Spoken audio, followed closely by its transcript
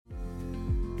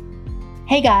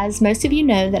Hey guys, most of you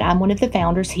know that I'm one of the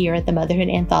founders here at the Motherhood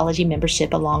Anthology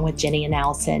membership along with Jenny and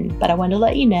Allison, but I want to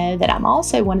let you know that I'm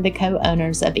also one of the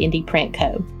co-owners of Indie Print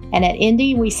Co. And at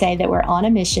Indie, we say that we're on a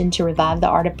mission to revive the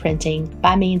art of printing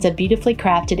by means of beautifully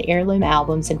crafted heirloom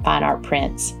albums and fine art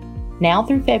prints. Now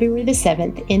through February the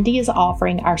 7th, Indie is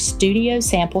offering our studio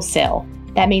sample sale.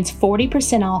 That means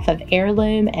 40% off of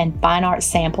heirloom and fine art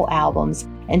sample albums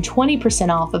and 20%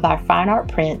 off of our fine art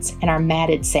prints and our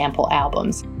matted sample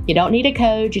albums. You don't need a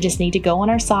code, you just need to go on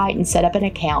our site and set up an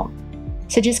account.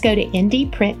 So just go to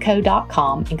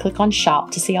indieprintco.com and click on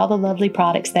shop to see all the lovely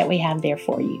products that we have there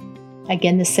for you.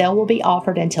 Again, the sale will be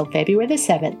offered until February the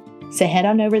 7th, so head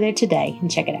on over there today and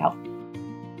check it out.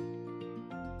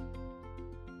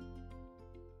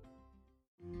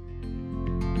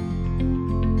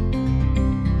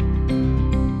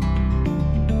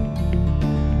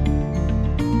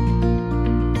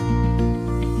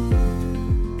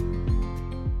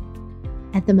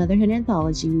 At the Motherhood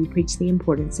Anthology, we preach the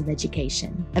importance of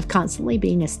education, of constantly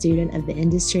being a student of the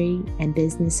industry and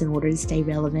business in order to stay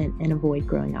relevant and avoid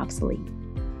growing obsolete.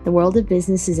 The world of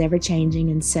business is ever-changing,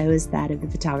 and so is that of the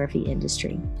photography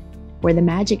industry. Where the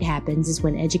magic happens is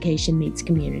when education meets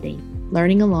community.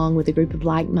 Learning along with a group of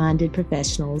like-minded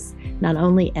professionals not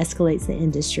only escalates the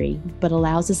industry, but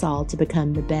allows us all to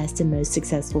become the best and most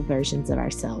successful versions of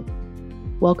ourselves.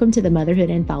 Welcome to the Motherhood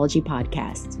Anthology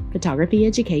podcast, photography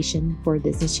education for a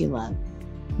business you love.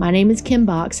 My name is Kim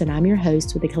Box, and I'm your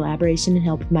host with the collaboration and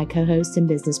help of my co-hosts and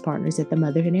business partners at the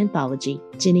Motherhood Anthology,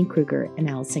 Jenny Kruger and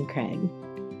Allison Craig.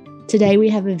 Today we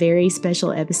have a very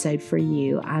special episode for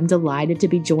you. I'm delighted to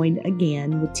be joined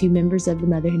again with two members of the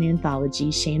Motherhood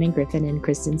Anthology, Shannon Griffin and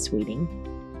Kristen Sweeting.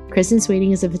 Kristen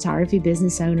Sweeting is a photography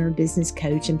business owner, business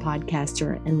coach, and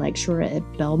podcaster and lecturer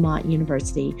at Belmont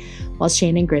University, while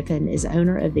Shannon Griffin is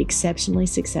owner of the exceptionally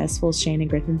successful Shannon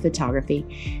Griffin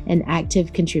Photography and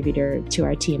active contributor to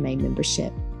our TMA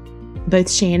membership. Both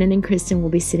Shannon and Kristen will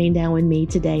be sitting down with me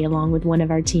today along with one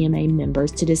of our TMA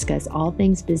members to discuss all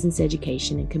things business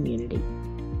education and community.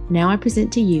 Now I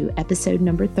present to you episode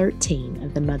number 13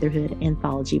 of the Motherhood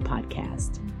Anthology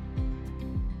podcast.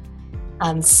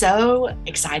 I'm so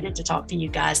excited to talk to you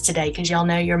guys today because y'all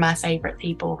know you're my favorite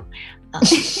people.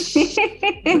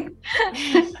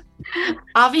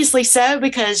 Obviously so,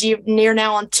 because you're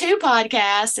now on 2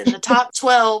 podcasts in the top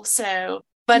 12.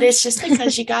 But it's just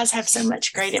because you guys have so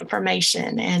much great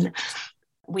information. And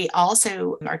we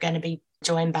also are going to be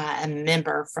joined by a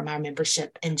member from our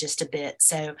membership in just a bit.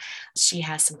 So she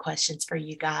has some questions for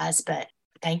you guys, but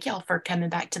thank y'all for coming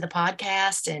back to the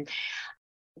podcast. And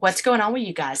what's going on with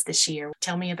you guys this year?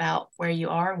 Tell me about where you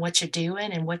are and what you're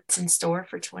doing and what's in store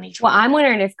for 2020. Well, I'm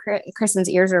wondering if Kristen's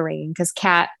ears are ringing because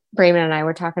Kat Brayman and I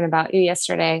were talking about you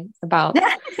yesterday about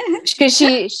because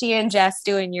she and Jess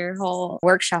doing your whole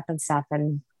workshop and stuff.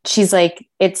 And she's like,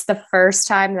 it's the first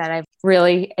time that I've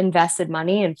really invested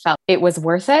money and felt it was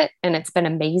worth it. And it's been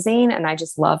amazing. And I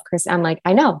just love Kristen. I'm like,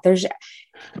 I know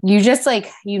you just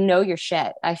like, your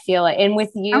shit. I feel it. And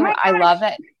with you, I love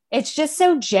it. It's just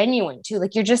so genuine too.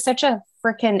 Like you're just such a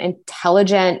freaking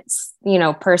intelligent,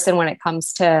 person when it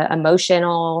comes to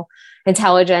emotional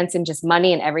intelligence and just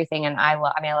money and everything. And I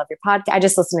love your podcast. I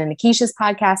just listened to Nikisha's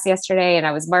podcast yesterday and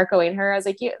I was Marcoing her. I was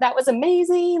like, that was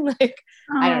amazing. Like,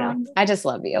 I don't know. I just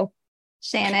love you.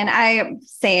 Shannon,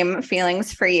 same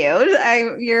feelings for you.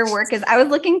 Your work I was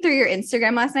looking through your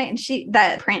Instagram last night and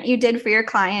that print you did for your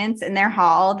clients in their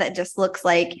hall that just looks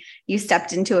like you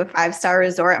stepped into a 5-star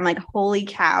resort. I'm like, holy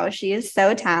cow, she is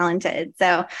so talented.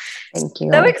 So thank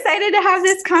you. So excited to have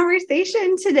this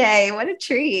conversation today. What a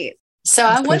treat. So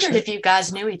I wondered if you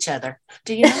guys knew each other.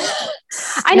 Do you know?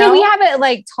 I know we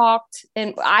haven't talked,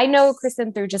 and I know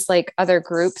Kristen through just other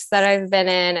groups that I've been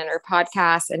in and her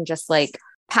podcast and just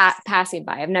passing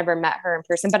by. I've never met her in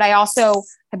person, but I also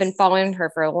have been following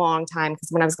her for a long time because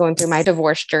when I was going through my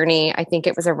divorce journey, I think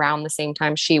it was around the same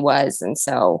time she was. And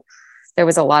so there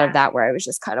was a lot of that where I was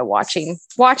just kind of watching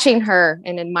her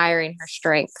and admiring her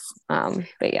strength.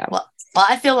 But yeah. Well,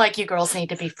 I feel like you girls need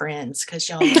to be friends because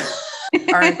y'all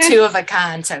are 2 of a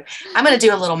kind. So I'm going to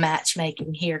do a little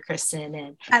matchmaking here, Kristen.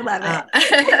 And I love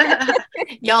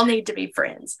it. Y'all need to be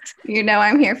friends.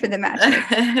 I'm here for the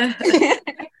matchmaking.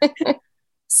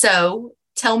 So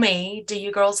tell me, do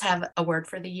you girls have a word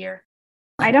for the year?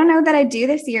 I don't know that I do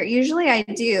this year. Usually I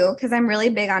do because I'm really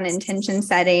big on intention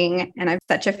setting and I'm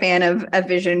such a fan of a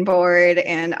vision board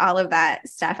and all of that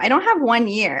stuff. I don't have one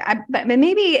year, but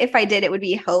maybe if I did, it would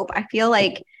be hope. I feel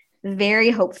very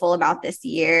hopeful about this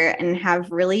year and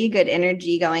have really good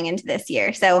energy going into this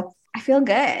year. So I feel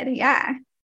good. Yeah.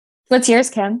 What's yours,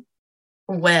 Kim?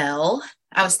 Well,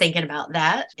 I was thinking about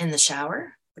that in the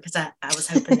shower because I was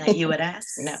hoping that you would ask.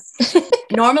 No.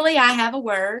 Normally I have a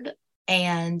word,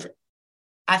 and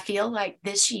I feel like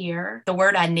this year, the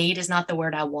word I need is not the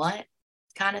word I want,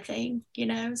 kind of thing,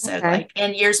 So Okay. like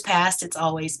in years past, it's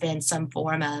always been some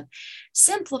form of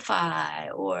simplify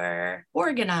or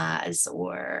organize,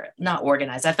 or not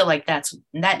organize. I feel like that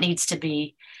needs to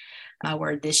be my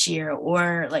word this year.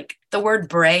 Or like the word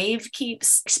brave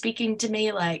keeps speaking to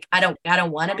me. Like I don't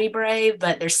want to be brave,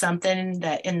 but there's something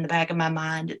that in the back of my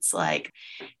mind, it's like,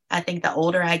 I think the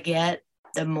older I get,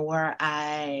 the more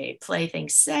I play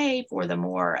things safe, or the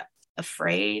more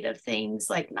afraid of things,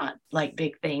 like not like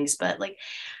big things, but like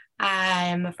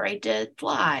I'm afraid to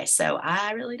fly. So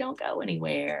I really don't go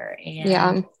anywhere. And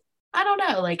Yeah. I don't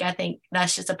know, like I think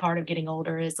that's just a part of getting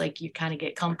older, is like you kind of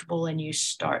get comfortable and you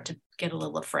start to get a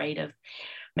little afraid of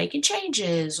making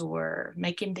changes or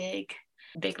making big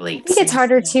leaps. I think it's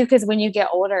harder too, because when you get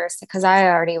older, because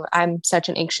I'm such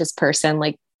an anxious person,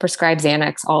 like prescribe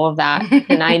Xanax, all of that.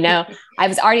 And I know I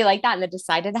was already like that and then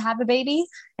decided to have a baby.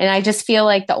 And I just feel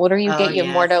like the older you get, you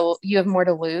have more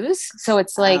to lose. So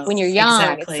it's like when you're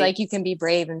young, It's like you can be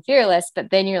brave and fearless, but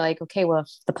then you're like, okay, well, if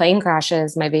the plane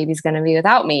crashes, my baby's going to be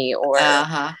without me, or,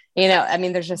 I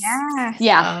mean, there's just,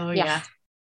 yeah.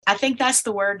 I think that's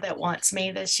the word that wants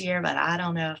me this year, but I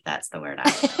don't know if that's the word I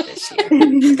want this year.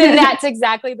 Then that's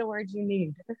exactly the word you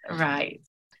need. Right.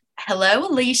 Hello,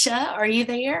 Alicia. Are you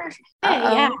there?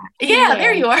 Yeah,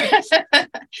 there you are.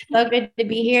 So good to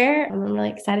be here. I'm really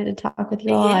excited to talk with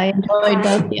you all. I enjoyed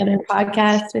both the other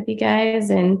podcasts with you guys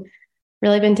and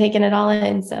really been taking it all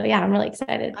in. So yeah, I'm really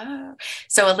excited.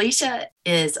 So Alicia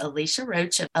is Alicia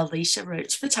Roach of Alicia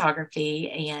Roach Photography,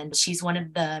 and she's one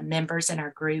of the members in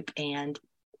our group. And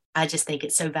I just think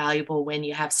it's so valuable when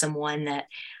you have someone that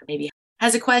maybe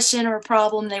has a question or a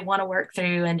problem they want to work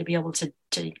through, and to be able to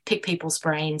pick people's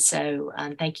brains. So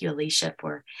thank you, Alicia,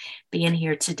 for being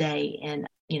here today and,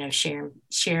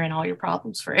 sharing all your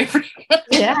problems for everyone.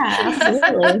 Yeah,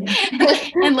 absolutely.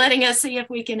 And letting us see if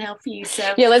we can help you.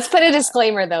 So yeah, let's put a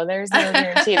disclaimer though. There's no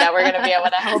guarantee that we're going to be able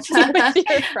to help you with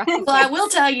your problems. Well, I will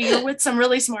tell you, you're with some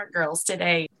really smart girls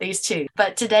today, these two.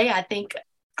 But today, I think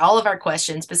all of our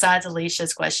questions, besides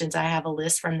Alicia's questions, I have a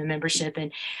list from the membership,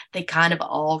 and they kind of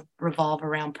all revolve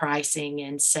around pricing.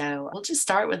 And so we'll just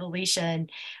start with Alicia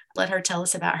and let her tell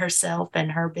us about herself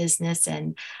and her business,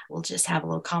 and we'll just have a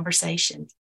little conversation.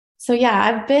 So yeah,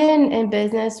 I've been in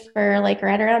business for like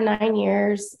right around 9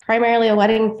 years, primarily a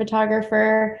wedding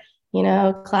photographer,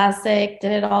 classic,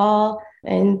 did it all,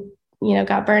 and,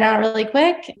 got burnt out really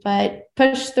quick, but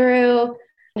pushed through.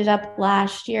 Ended up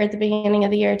last year at the beginning of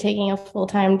the year taking a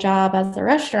full-time job as a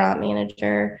restaurant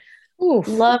manager. Oof.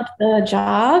 Loved the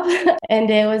job, and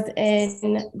it was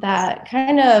in that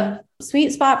kind of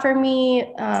sweet spot for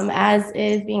me, as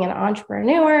is being an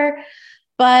entrepreneur,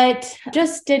 but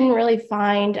just didn't really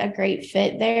find a great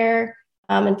fit there,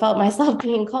 and felt myself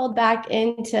being called back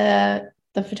into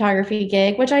the photography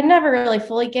gig, which I never really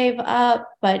fully gave up,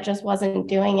 but just wasn't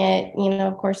doing it,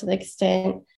 of course, to the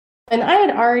extent. And I had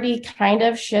already kind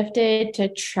of shifted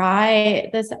to try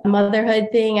this motherhood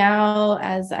thing out,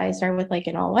 as I started with like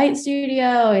an all-white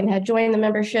studio and had joined the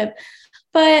membership.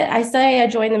 But I say I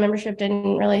joined the membership,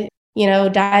 didn't really,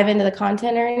 dive into the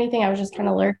content or anything. I was just kind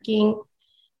of lurking,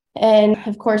 and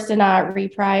of course did not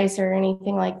reprice or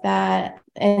anything like that.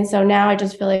 And so now I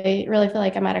just really feel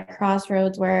like I'm at a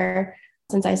crossroads where,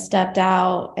 since I stepped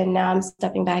out and now I'm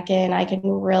stepping back in, I can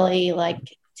really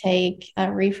take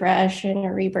a refresh and a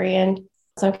rebrand.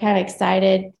 So I'm kind of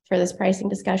excited for this pricing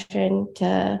discussion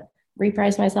to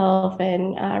reprice myself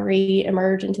and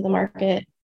re-emerge into the market.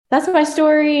 That's my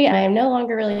story. I am no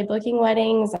longer really booking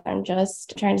weddings. I'm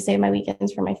just trying to save my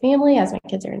weekends for my family, as my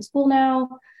kids are in school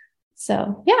now.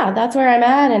 So yeah, that's where I'm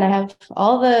at. And I have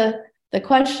all the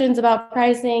questions about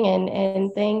pricing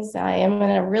and things. I am in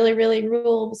a really, really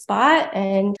rural spot,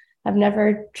 and I've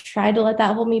never tried to let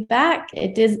that hold me back.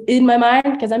 It is in my mind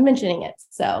because I'm mentioning it.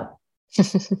 So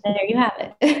there you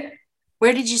have it.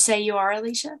 Where did you say you are,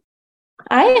 Alicia?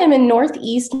 I am in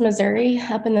Northeast Missouri,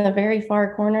 up in the very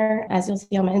far corner. As you'll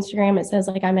see on my Instagram, it says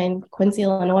I'm in Quincy,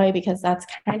 Illinois, because that's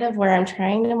kind of where I'm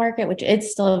trying to market, which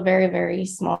it's still a very, very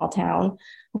small town.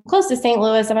 I'm close to St.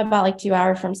 Louis. I'm about 2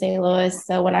 hours from St. Louis.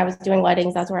 So when I was doing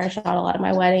weddings, that's where I shot a lot of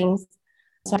my weddings.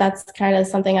 So that's kind of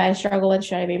something I struggle with.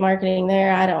 Should I be marketing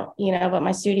there? I don't, but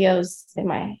my studio's in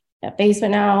my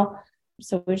basement now.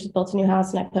 So we just built a new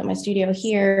house, and I put my studio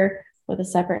here with a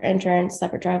separate entrance,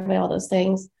 separate driveway, all those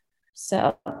things.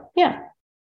 So, yeah.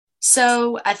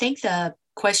 So I think the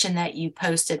question that you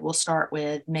posted, we'll start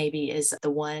with maybe, is the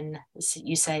one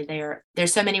you say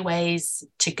there's so many ways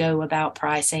to go about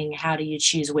pricing. How do you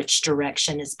choose which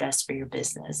direction is best for your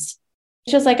business?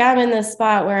 it's just like I'm in this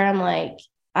spot where I'm like,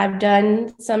 I've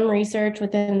done some research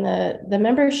within the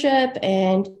membership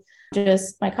and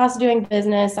just my cost of doing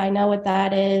business. I know what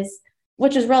that is,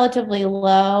 which is relatively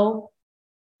low,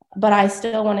 but I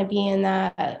still want to be in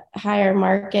that higher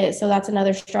market. So that's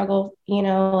another struggle,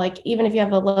 like even if you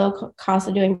have a low cost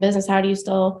of doing business, how do you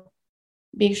still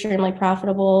be extremely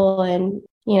profitable? And,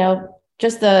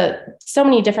 just so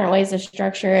many different ways to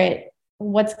structure it.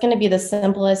 What's going to be the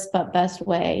simplest but best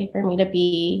way for me to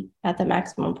be at the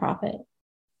maximum profit?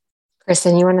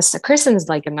 Kristen, you want to start? Kristen's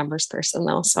like a numbers person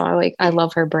though. So I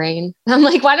love her brain. I'm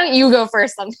like, why don't you go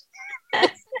first?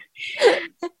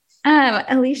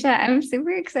 Alicia, I'm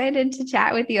super excited to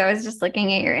chat with you. I was just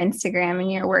looking at your Instagram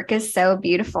and your work is so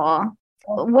beautiful.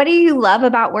 What do you love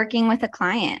about working with a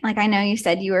client? Like, I know you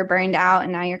said you were burned out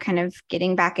and now you're kind of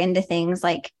getting back into things.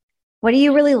 Like, what do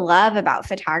you really love about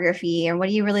photography? Or what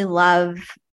do you really love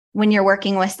when you're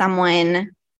working with someone?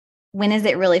 When is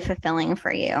it really fulfilling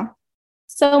for you?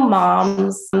 So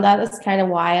moms, that is kind of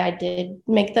why I did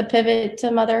make the pivot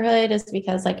to motherhood, is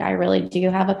because like I really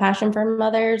do have a passion for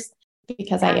mothers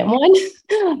because I am one.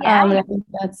 Yeah. And I think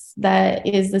that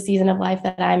is the season of life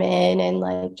that I'm in, and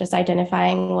like just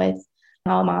identifying with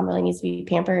how a mom really needs to be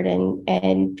pampered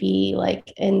and be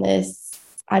like in this,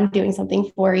 I'm doing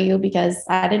something for you, because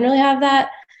I didn't really have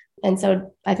that. And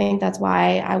so I think that's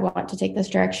why I want to take this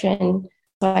direction,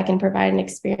 so I can provide an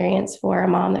experience for a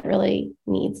mom that really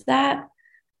needs that.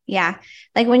 Yeah.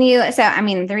 Like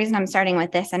the reason I'm starting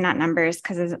with this and not numbers,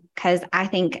 because I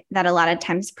think that a lot of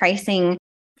times pricing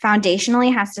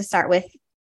foundationally has to start with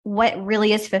what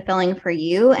really is fulfilling for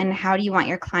you and how do you want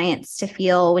your clients to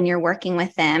feel when you're working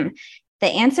with them. The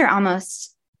answer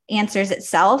almost answers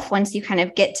itself once you kind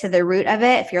of get to the root of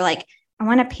it. If you're like, I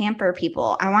want to pamper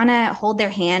people, I want to hold their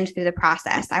hand through the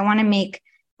process, I want to make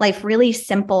life really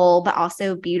simple, but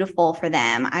also beautiful for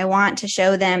them. I want to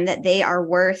show them that they are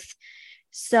worth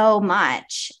so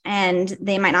much and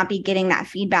they might not be getting that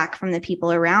feedback from the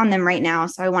people around them right now.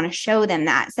 So I want to show them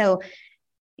that. So,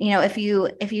 if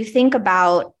you think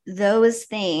about those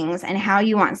things and how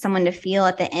you want someone to feel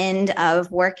at the end of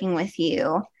working with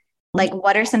you, like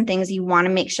what are some things you want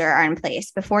to make sure are in place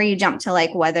before you jump to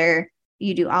like whether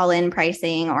you do all in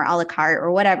pricing or a la carte or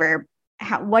whatever?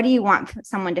 What do you want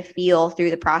someone to feel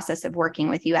through the process of working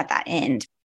with you at that end?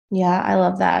 Yeah, I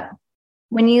love that.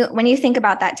 When you think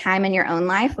about that time in your own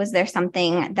life, was there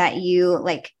something that you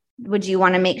like, would you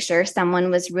want to make sure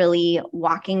someone was really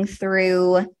walking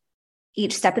through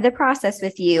each step of the process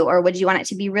with you? Or would you want it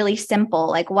to be really simple?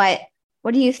 Like what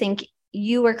do you think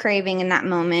you were craving in that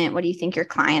moment? What do you think your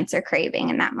clients are craving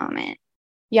in that moment?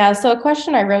 Yeah. So a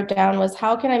question I wrote down was,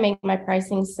 how can I make my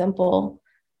pricing simple?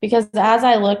 Because as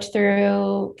I looked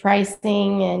through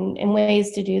pricing and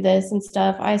ways to do this and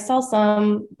stuff, I saw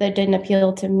some that didn't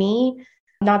appeal to me.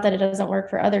 Not that it doesn't work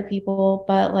for other people,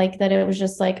 but like that it was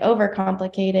just like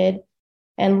overcomplicated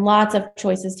and lots of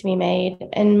choices to be made.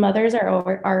 And mothers are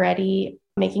already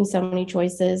making so many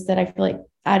choices that I feel like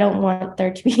I don't want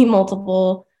there to be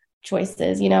multiple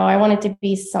choices. I want it to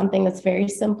be something that's very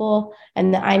simple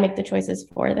and that I make the choices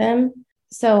for them.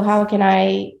 So how can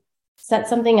I set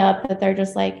something up that they're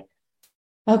just like,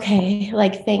 okay,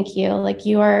 like, thank you. Like,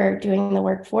 you are doing the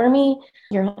work for me.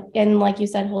 And like you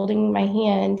said, holding my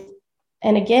hand.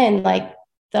 And again, like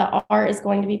the art is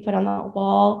going to be put on the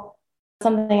wall,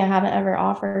 something I haven't ever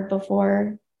offered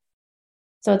before.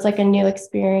 So it's like a new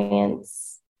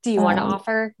experience. Do you want to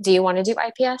offer? Do you want to do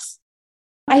IPS?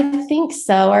 I think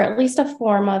so, or at least a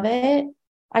form of it.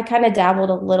 I kind of dabbled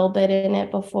a little bit in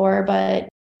it before, but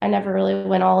I never really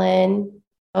went all in.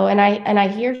 Oh, and I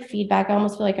hear feedback. I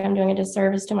almost feel like I'm doing a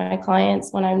disservice to my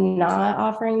clients when I'm not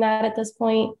offering that at this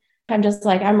point. I'm just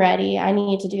like, I'm ready. I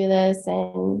need to do this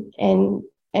and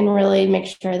really make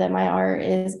sure that my art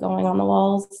is going on the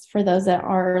walls for those that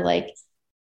are like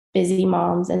busy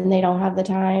moms and they don't have the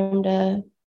time to,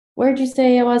 where'd you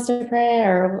say it was to print?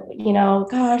 Or,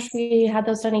 gosh, we had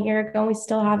those done a year ago and we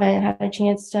still haven't had a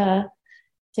chance to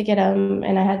get them.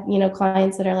 And I had,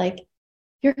 clients that are like,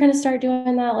 you're going to start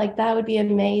doing that? Like, that would be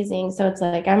amazing. So it's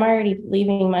like, I'm already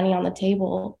leaving money on the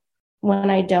table when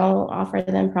I don't offer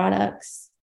them products.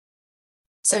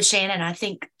 So Shannon, I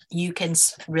think you can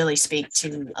really speak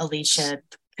to Alicia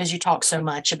because you talk so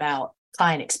much about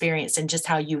client experience and just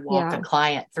how you walk a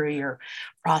client through your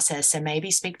process, and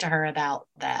maybe speak to her about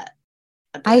that.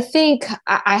 I think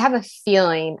I have a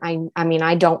feeling, I mean,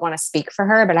 I don't want to speak for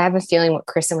her, but I have a feeling what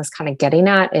Kristen was kind of getting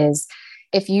at is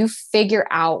if you figure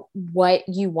out what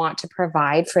you want to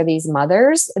provide for these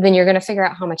mothers, then you're going to figure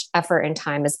out how much effort and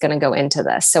time is going to go into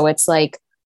this. So it's like,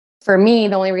 For me,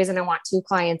 the only reason I want 2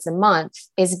 clients a month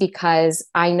is because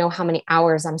I know how many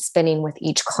hours I'm spending with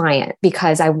each client,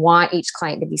 because I want each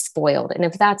client to be spoiled. And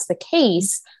if that's the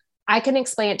case, I can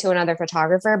explain it to another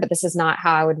photographer, but this is not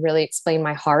how I would really explain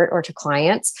my heart or to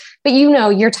clients. But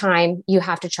your time, you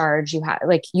have to charge, you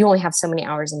only have so many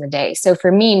hours in the day. So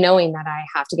for me, knowing that I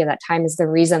have to give that time is the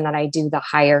reason that I do the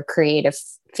higher creative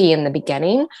fee in the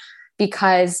beginning,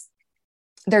 because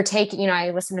they're taking,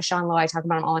 I listen to Sean Lowe, I talk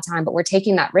about him all the time, but we're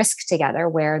taking that risk together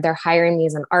where they're hiring me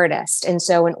as an artist. And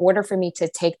so in order for me to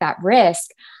take that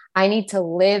risk, I need to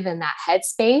live in that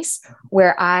headspace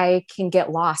where I can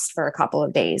get lost for a couple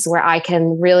of days, where I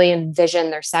can really envision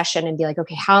their session and be like,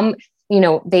 okay,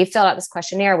 they fill out this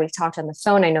questionnaire. We've talked on the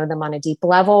phone. I know them on a deep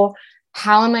level.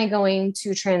 How am I going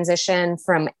to transition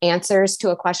from answers to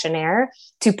a questionnaire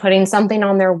to putting something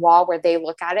on their wall where they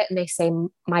look at it and they say,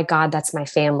 my God, that's my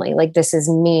family. Like, this is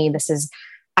me.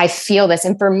 I feel this.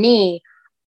 And for me,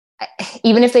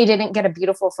 even if they didn't get a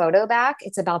beautiful photo back,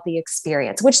 it's about the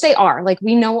experience, which they are. Like,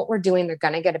 we know what we're doing. They're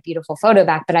going to get a beautiful photo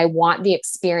back, but I want the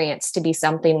experience to be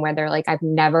something where they're like, I've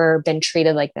never been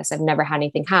treated like this. I've never had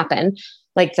anything happen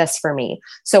like this for me.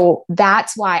 So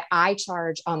that's why I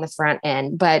charge on the front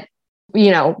end. But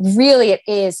really it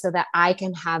is so that I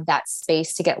can have that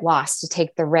space to get lost, to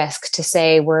take the risk, to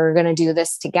say, we're going to do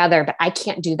this together. But I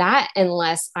can't do that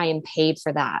unless I am paid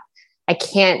for that. I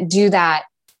can't do that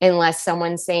unless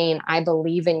someone's saying, I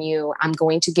believe in you. I'm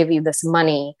going to give you this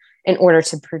money in order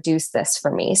to produce this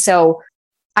for me. So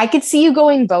I could see you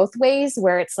going both ways,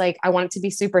 where it's like, I want it to be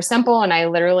super simple and I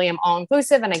literally am all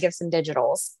inclusive and I give some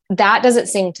digitals. That doesn't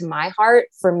sing to my heart.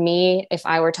 For me, if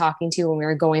I were talking to you when we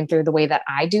were going through the way that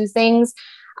I do things,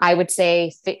 I would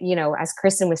say, as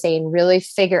Kristen was saying, really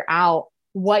figure out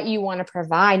what you want to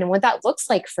provide and what that looks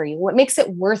like for you. What makes it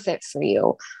worth it for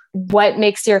you? What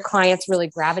makes your clients really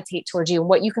gravitate towards you?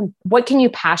 And what can you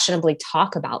passionately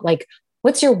talk about? Like,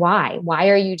 what's your why? Why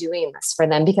are you doing this for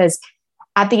them? Because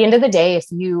at the end of the day,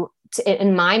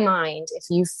 in my mind, if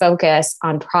you focus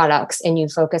on products and you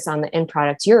focus on the end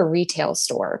product, you're a retail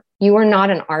store. You are not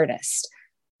an artist.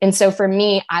 And so for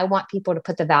me, I want people to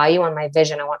put the value on my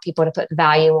vision. I want people to put the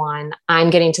value on, I'm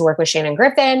getting to work with Shannon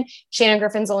Griffin. Shannon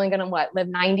Griffin's only going to live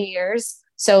 90 years.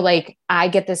 So like, I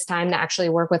get this time to actually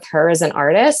work with her as an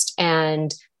artist,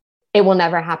 and it will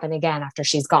never happen again after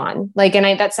she's gone. Like,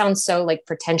 and that sounds so like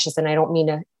pretentious, and I don't mean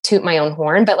to toot my own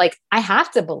horn, but like, I have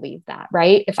to believe that,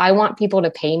 right? If I want people to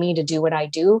pay me to do what I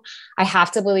do, I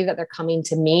have to believe that they're coming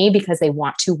to me because they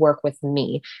want to work with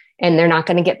me, and they're not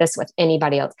going to get this with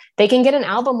anybody else. They can get an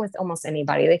album with almost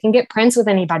anybody. They can get prints with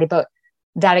anybody, but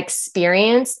that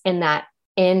experience and that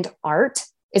end art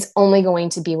is only going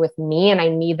to be with me. And I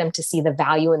need them to see the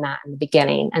value in that in the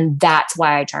beginning. And that's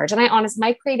why I charge. And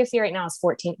my creative fee right now is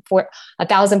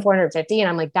 $1,450. And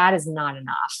I'm like, that is not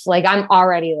enough. Like, I'm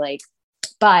already like,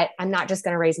 but I'm not just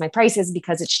going to raise my prices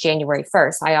because it's January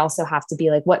 1st. I also have to be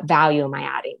like, what value am I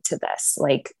adding to this?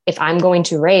 Like, if I'm going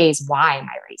to raise, why am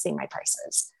I raising my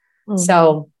prices? Mm-hmm.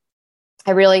 So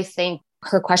I really think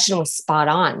her question was spot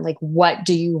on. Like, what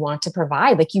do you want to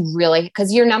provide? Like,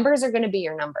 because your numbers are going to be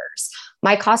your numbers.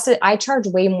 I charge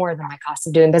way more than my cost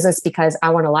of doing business because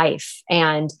I want a life.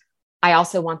 And I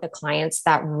also want the clients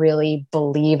that really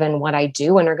believe in what I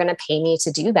do and are going to pay me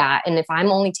to do that. And if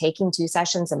I'm only taking 2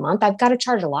 sessions a month, I've got to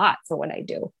charge a lot for what I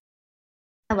do.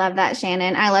 I love that,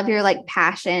 Shannon. I love your like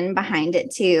passion behind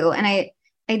it too. And I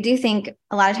do think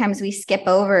a lot of times we skip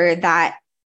over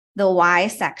the why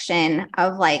section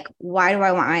of like, why do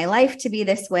I want my life to be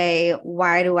this way?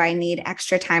 Why do I need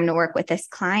extra time to work with this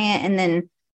client? And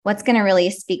then what's going to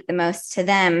really speak the most to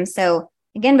them? So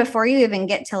again, before you even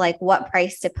get to like what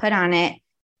price to put on it,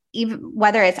 even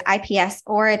whether it's IPS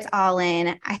or it's all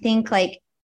in, I think like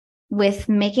with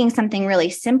making something really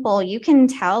simple, you can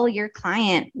tell your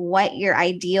client what your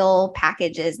ideal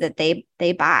package is that they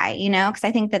buy, because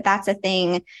I think that that's a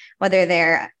thing, whether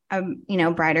they're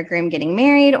bride or groom getting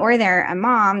married, or they're a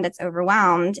mom that's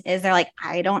overwhelmed, is they're like,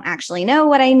 I don't actually know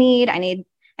what I need. I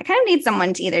kind of need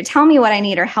someone to either tell me what I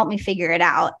need or help me figure it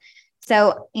out.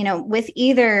 So, with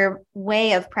either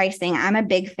way of pricing, I'm a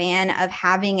big fan of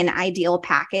having an ideal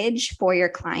package for your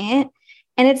client.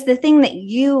 And it's the thing that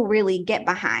you really get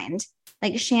behind.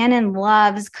 Like, Shannon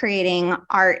loves creating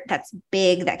art that's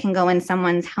big, that can go in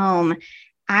someone's home.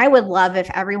 I would love if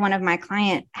every one of my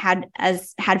client had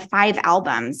 5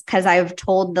 albums, because I've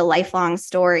told the lifelong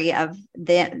story of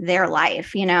their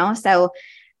life, So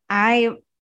I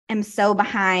am so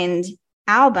behind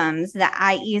albums that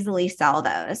I easily sell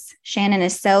those. Shannon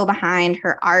is so behind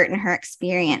her art and her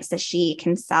experience that she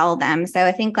can sell them. So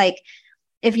I think like,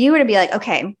 if you were to be like,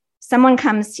 okay, someone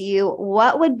comes to you,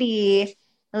 what would be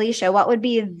Alicia, what would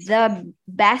be the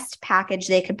best package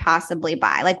they could possibly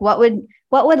buy? Like what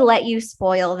would let you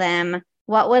spoil them?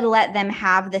 What would let them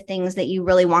have the things that you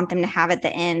really want them to have at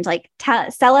the end? Like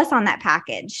sell us on that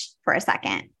package for a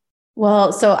second.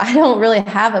 Well, so I don't really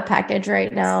have a package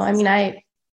right now. I mean,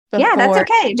 yeah, that's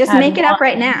okay. Just make it up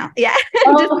right now. Yeah.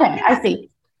 Oh, okay. I see.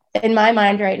 In my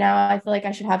mind right now, I feel like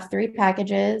I should have 3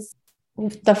 packages.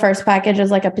 The first package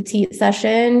is like a petite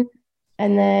session.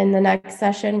 And then the next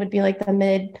session would be like the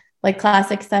mid, like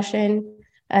classic session.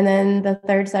 And then the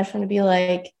third session would be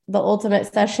like the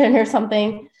ultimate session or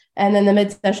something. And then the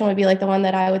mid session would be like the one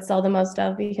that I would sell the most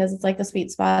of because it's like the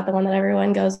sweet spot, the one that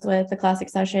everyone goes with, the classic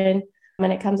session.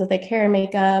 And it comes with like hair and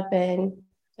makeup, and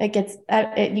you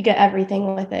get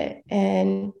everything with it.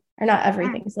 And, or not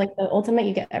everything. It's like the ultimate,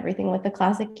 you get everything. With the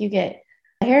classic, you get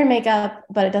hair and makeup,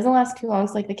 but it doesn't last too long.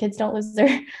 So like the kids don't lose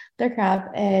their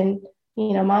crap. And,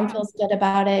 you know, mom feels good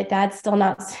about it. Dad's still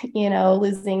not, you know,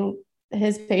 losing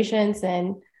his patience,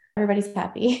 and everybody's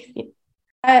happy.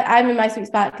 I'm in my sweet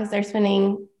spot because they're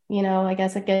spending, you know, I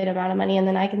guess a good amount of money, and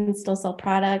then I can still sell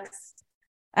products.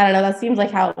 I don't know. That seems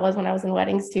like how it was when I was in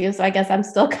weddings too. So I guess I'm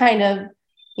still kind of,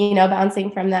 you know,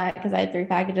 bouncing from that because I had 3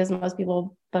 packages. Most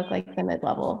people book like the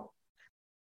mid-level.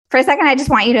 For a second, I just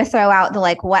want you to throw out the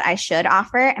like what I should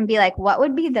offer and be like, what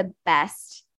would be the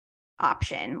best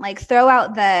option? Like throw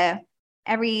out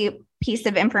every piece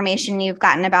of information you've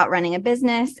gotten about running a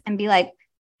business and be like,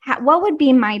 what would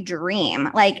be my dream?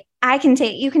 Like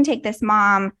you can take this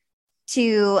mom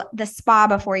to the spa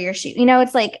before your shoot. You know,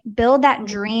 it's like build that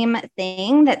dream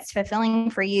thing that's fulfilling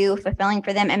for you, fulfilling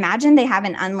for them. Imagine they have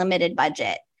an unlimited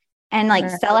budget and like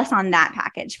sell us on that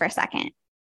package for a second.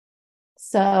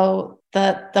 So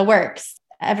the works,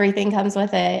 everything comes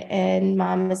with it. And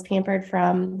mom is pampered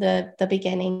from the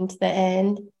beginning to the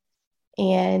end.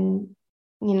 And,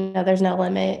 you know, there's no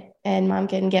limit, and mom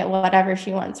can get whatever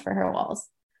she wants for her walls.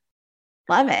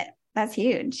 Love it. That's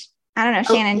huge. I don't know.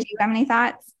 Shannon, do you have any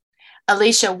thoughts?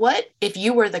 Alicia, what if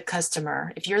you were the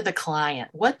customer, if you're the client,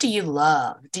 what do you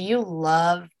love? Do you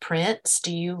love prints?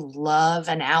 Do you love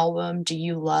an album? Do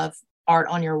you love art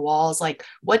on your walls? Like,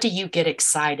 what do you get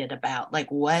excited about?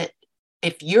 Like, what,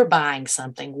 if you're buying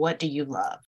something, what do you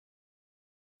love?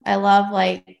 I love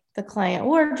like the client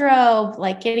wardrobe,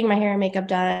 like getting my hair and makeup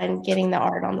done, getting the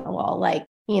art on the wall, like,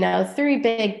 you know, 3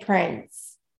 big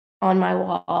prints on my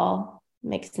wall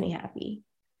makes me happy.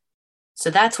 So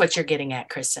that's what you're getting at,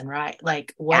 Kristen, right?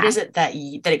 Like, what is it that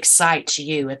excites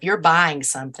you? If you're buying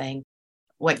something,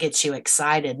 what gets you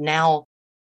excited? Now,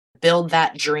 build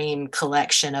that dream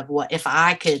collection of what, if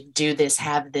I could do this,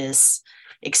 have this,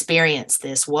 experience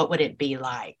this, what would it be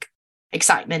like?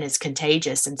 Excitement is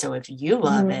contagious. And so if you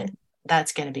love it,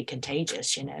 that's going to be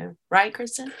contagious, you know, right,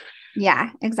 Kristen? Yeah,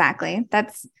 exactly.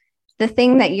 That's the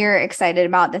thing that you're excited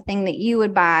about, the thing that you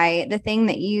would buy, the thing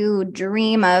that you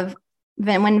dream of.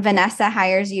 When Vanessa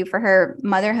hires you for her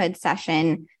motherhood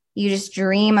session, you just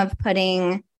dream of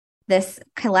putting this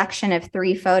collection of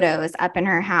 3 photos up in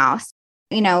her house.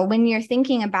 You know, when you're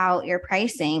thinking about your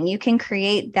pricing, you can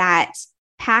create that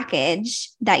package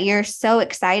that you're so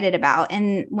excited about.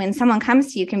 And when someone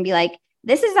comes to you, can be like,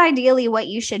 this is ideally what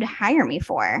you should hire me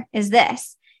for, is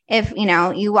this. If, you know,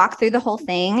 you walk through the whole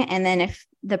thing, and then if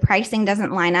the pricing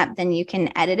doesn't line up, then you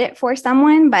can edit it for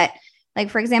someone. But like,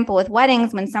 for example, with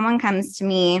weddings, when someone comes to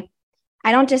me,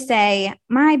 I don't just say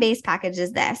my base package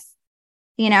is this.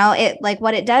 You know, it like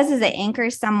what it does is it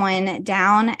anchors someone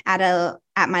down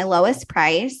at my lowest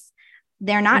price.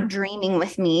 They're not dreaming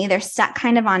with me. They're stuck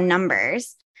kind of on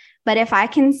numbers. But if I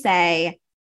can say,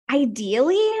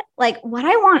 ideally, like what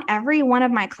I want every one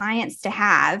of my clients to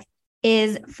have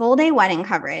is full day wedding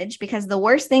coverage, because the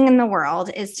worst thing in the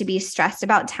world is to be stressed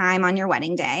about time on your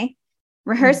wedding day.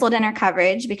 Rehearsal dinner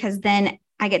coverage, because then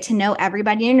I get to know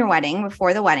everybody in your wedding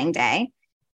before the wedding day.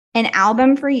 An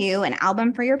album for you, an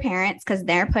album for your parents, because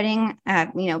they're putting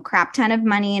crap ton of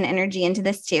money and energy into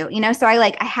this too. You know, so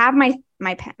I have my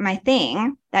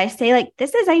thing that I say, like,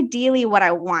 this is ideally what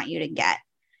I want you to get.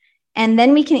 And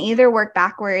then we can either work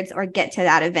backwards or get to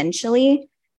that eventually.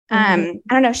 I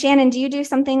don't know, Shannon, do you do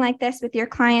something like this with your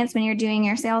clients when you're doing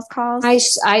your sales calls? God,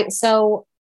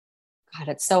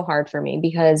 it's so hard for me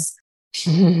because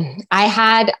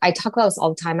I talk about this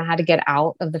all the time. I had to get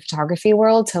out of the photography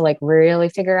world to like really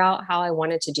figure out how I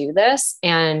wanted to do this.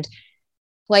 And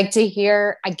like to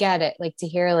hear, I get it. Like to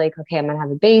hear like, okay, I'm going to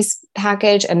have a base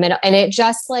package, a middle, and it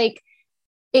just like,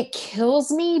 it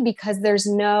kills me because there's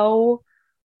no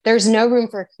room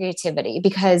for creativity,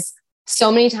 because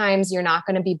so many times you're not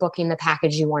going to be booking the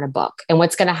package you want to book. And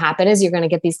what's going to happen is you're going to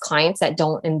get these clients that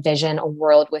don't envision a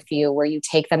world with you where you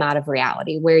take them out of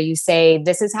reality, where you say,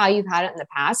 this is how you've had it in the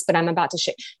past, but I'm about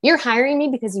to you're hiring me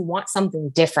because you want something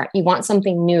different. You want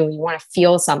something new. You want to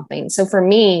feel something. So for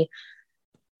me,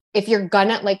 if you're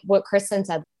gonna, like what Kristen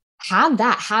said, have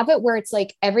it where it's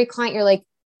like every client, you're like,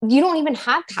 you don't even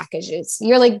have packages.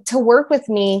 You're like, to work with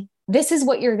me, this is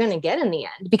what you're going to get in the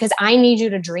end, because I need you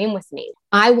to dream with me.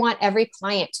 I want every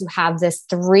client to have this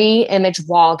 3-image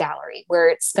wall gallery where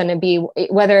it's going to be,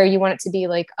 whether you want it to be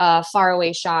like a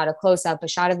faraway shot, a close up, a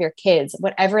shot of your kids,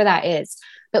 whatever that is,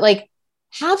 but like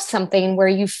have something where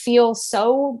you feel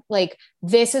so like,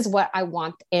 this is what I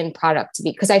want the end product to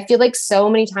be. Cause I feel like so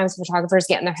many times photographers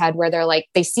get in their head where they're like,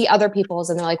 they see other people's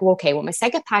and they're like, well, okay, well, my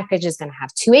second package is going to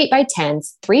have 2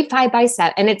 8x10s, 3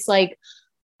 5x7. And it's like,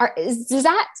 does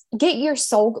that get your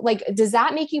soul? Like, does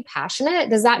that make you passionate?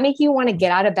 Does that make you want to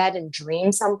get out of bed and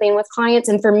dream something with clients?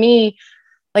 And for me,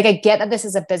 like, I get that this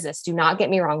is a business. Do not get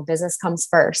me wrong. Business comes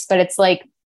first, but it's like,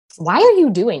 why are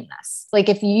you doing this? Like,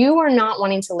 if you are not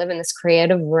wanting to live in this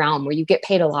creative realm where you get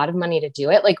paid a lot of money to do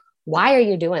it, like, why are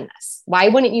you doing this? Why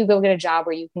wouldn't you go get a job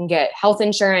where you can get health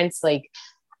insurance? Like,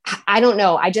 I don't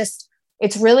know.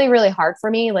 It's really, really hard for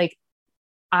me. Like,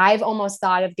 I've almost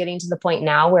thought of getting to the point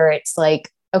now where it's like,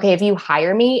 okay, if you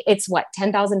hire me, it's what,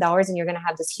 $10,000 and you're going to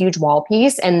have this huge wall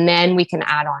piece, and then we can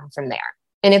add on from there.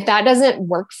 And if that doesn't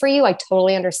work for you, I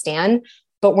totally understand,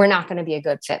 but we're not going to be a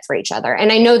good fit for each other.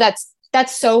 And I know that's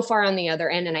so far on the other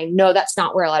end. And I know that's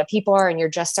not where a lot of people are, and you're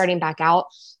just starting back out,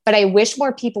 but I wish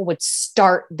more people would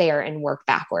start there and work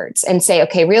backwards and say,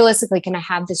 okay, realistically, can I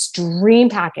have this dream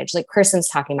package like Kristen's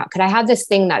talking about? Could I have this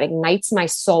thing that ignites my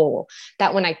soul,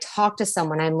 that when I talk to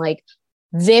someone, I'm like,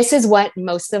 this is what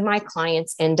most of my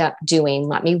clients end up doing.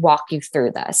 Let me walk you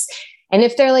through this. And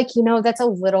if they're like, that's a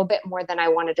little bit more than I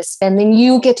wanted to spend, then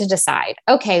you get to decide,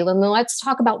 okay, then let's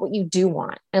talk about what you do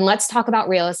want. And let's talk about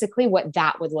realistically what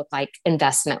that would look like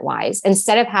investment wise,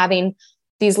 instead of having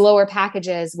these lower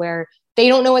packages where they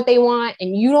don't know what they want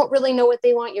and you don't really know what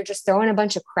they want. You're just throwing a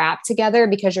bunch of crap together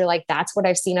because you're like, that's what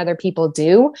I've seen other people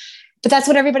do. But that's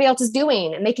what everybody else is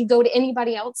doing. And they could go to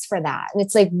anybody else for that. And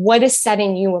it's like, what is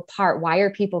setting you apart? Why are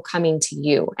people coming to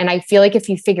you? And I feel like if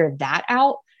you figure that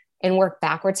out and work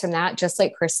backwards from that, just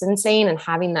like Kristen's saying, and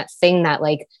having that thing that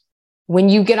like, when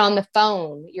you get on the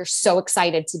phone, you're so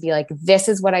excited to be like, this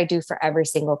is what I do for every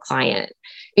single client,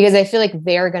 because I feel like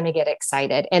they're going to get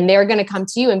excited and they're going to come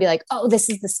to you and be like, oh, this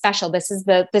is the special. This is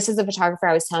the photographer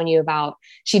I was telling you about.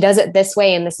 She does it this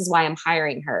way. And this is why I'm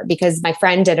hiring her, because my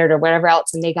friend did it or whatever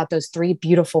else. And they got those 3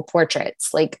 beautiful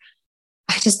portraits. Like,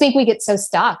 I just think we get so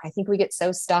stuck. I think we get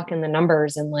so stuck in the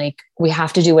numbers and like, we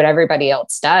have to do what everybody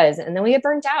else does. And then we get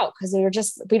burnt out because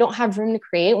we don't have room to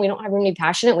create. We don't have room to be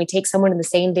passionate. We take someone in the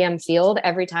same damn field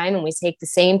every time and we take the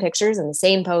same pictures and the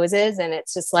same poses. And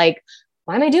it's just like,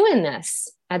 why am I doing this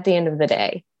at the end of the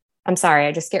day? I'm sorry.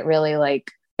 I just get really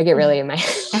in my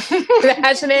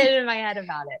passionate in my head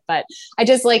about it. But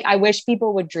I wish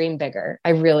people would dream bigger.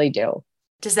 I really do.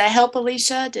 Does that help,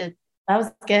 Alicia? That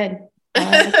was good.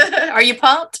 Are you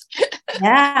pumped?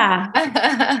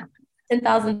 Yeah.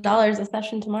 $10,000 a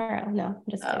session tomorrow. No, I'm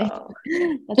just kidding. Oh.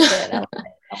 That's good.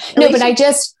 No, but I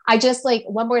just like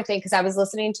one more thing, because I was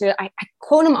listening to, I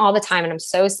quote him all the time and I'm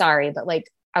so sorry, but like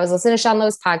I was listening to Sean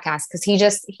Lowe's podcast because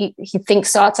he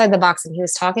thinks so outside the box, and he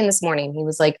was talking this morning. He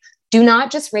was like, do not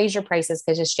just raise your prices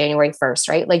because it's January 1st,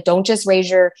 right? Like, don't just raise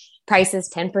your prices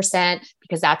 10%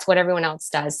 because that's what everyone else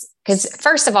does. Because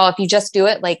first of all, if you just do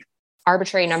it like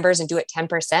arbitrary numbers and do it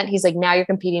 10%, he's like, now you're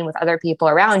competing with other people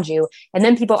around you. And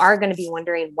then people are going to be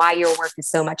wondering why your work is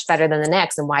so much better than the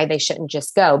next and why they shouldn't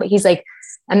just go. But he's like,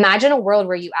 imagine a world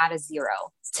where you add a 0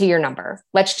 to your number.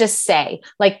 Let's just say,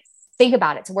 like, think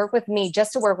about it. Just to work with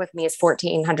me is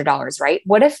 $1,400, right?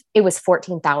 What if it was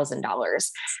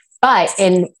 $14,000? But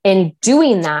in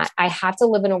doing that, I have to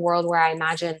live in a world where I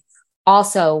imagine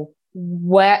also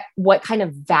what kind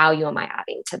of value am I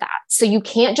adding to that? So you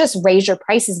can't just raise your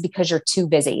prices because you're too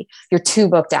busy, you're too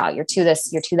booked out, you're too this,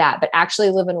 you're too that, but actually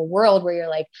live in a world where you're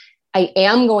like, I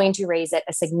am going to raise it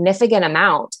a significant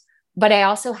amount, but I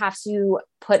also have to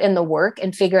put in the work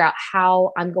and figure out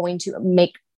how I'm going to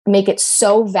make it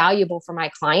so valuable for my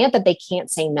client that they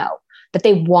can't say no, that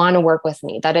they want to work with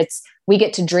me, that we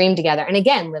get to dream together. And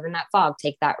again, live in that fog,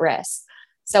 take that risk.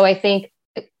 So I think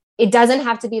it doesn't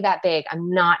have to be that big.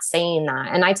 I'm not saying that.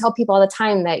 And I tell people all the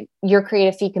time that your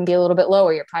creative fee can be a little bit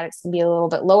lower, your products can be a little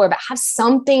bit lower, but have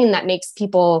something that makes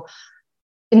people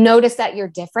notice that you're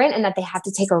different and that they have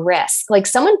to take a risk. Like,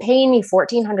 someone paying me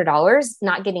 $1,400,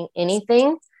 not getting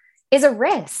anything, is a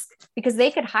risk, because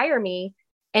they could hire me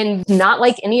and not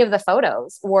like any of the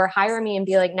photos, or hire me and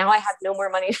be like, now I have no more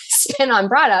money to spend on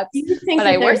products, but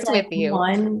I worked with you.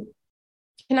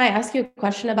 Can I ask you a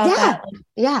question about that?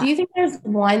 Yeah. Do you think there's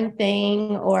one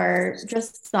thing or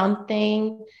just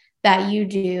something that you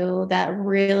do that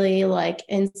really like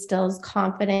instills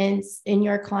confidence in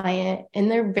your client in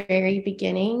their very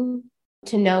beginning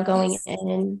to know going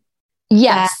in?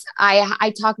 Yes.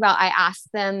 I talk about, I ask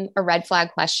them a red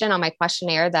flag question on my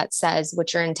questionnaire that says,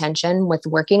 what's your intention with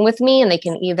working with me? And they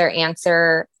can either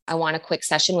answer, I want a quick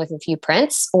session with a few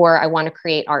prints, or I want to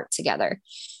create art together.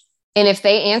 And if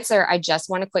they answer, I just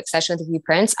want a quick session with a few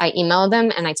prints, I email them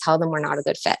and I tell them we're not a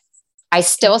good fit. I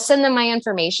still send them my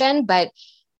information, but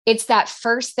it's that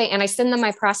first thing. And I send them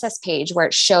my process page where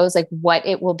it shows like what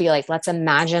it will be like. Let's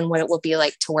imagine what it will be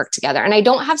like to work together. And I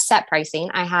don't have set pricing.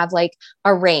 I have like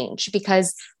a range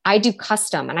because I do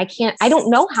custom and I don't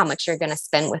know how much you're going to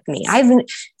spend with me.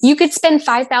 You could spend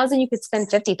 5,000, you could spend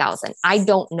 50,000. I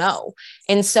don't know.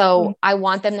 And so I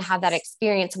want them to have that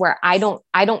experience where I don't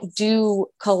do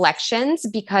collections,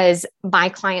 because my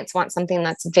clients want something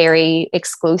that's very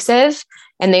exclusive,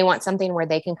 and they want something where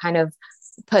they can kind of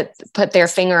put their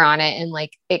finger on it. And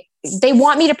like they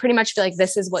want me to pretty much be like,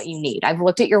 this is what you need. I've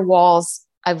looked at your walls.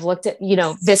 I've looked at,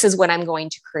 this is what I'm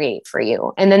going to create for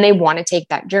you. And then they want to take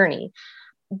that journey.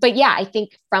 But yeah, I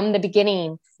think from the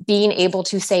beginning, being able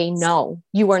to say, no,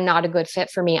 you are not a good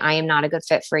fit for me. I am not a good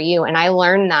fit for you. And I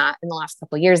learned that in the last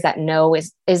couple of years, that no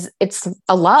it's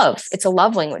a love. It's a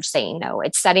love language, saying no.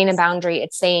 It's setting a boundary.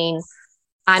 It's saying,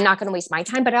 I'm not going to waste my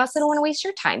time, but I also don't want to waste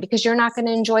your time because you're not going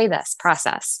to enjoy this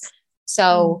process.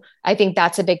 So I think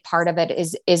that's a big part of it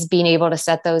is being able to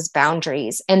set those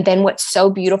boundaries. And then what's so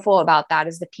beautiful about that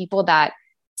is the people that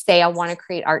say, I want to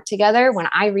create art together. When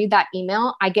I read that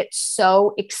email, I get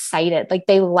so excited. Like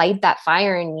they light that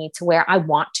fire in me to where I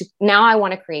want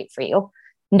to create for you.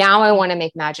 Now I want to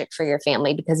make magic for your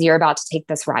family because you're about to take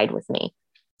this ride with me.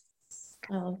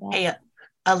 Hey,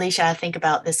 Alicia, I think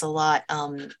about this a lot.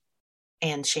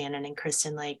 And Shannon and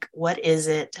Kristen, like, what is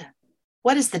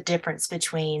the difference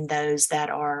between those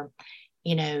that are,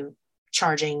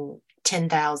 charging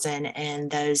 10,000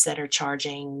 and those that are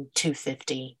charging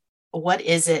 250? What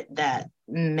is it that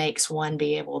makes one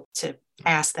be able to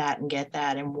ask that and get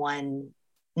that and one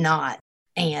not?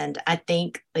 And I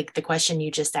think like the question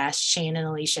you just asked Shannon,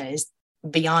 Alicia, is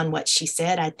beyond what she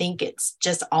said. I think it's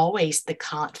just always the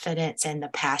confidence and the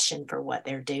passion for what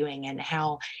they're doing and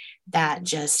how that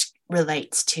just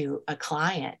relates to a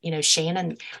client.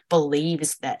 Shannon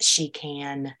believes that she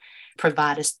can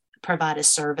provide a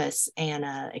service and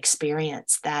an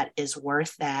experience that is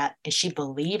worth that. And she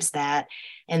believes that,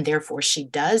 and therefore she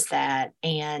does that.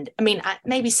 And I mean,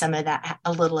 maybe some of that,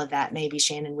 a little of that, maybe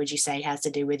Shannon, would you say has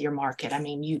to do with your market? I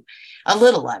mean, a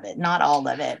little of it, not all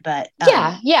of it, but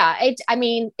yeah.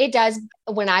 It does.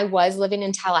 When I was living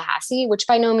in Tallahassee, which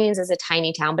by no means is a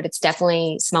tiny town, but it's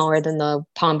definitely smaller than the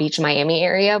Palm Beach, Miami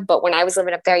area. But when I was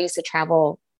living up there, I used to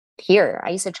travel here. I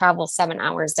used to travel 7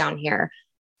 hours down here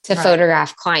to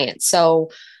photograph clients. So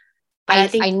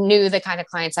I knew the kind of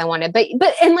clients I wanted, but,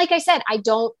 and like I said,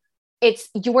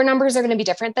 your numbers are going to be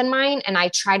different than mine. And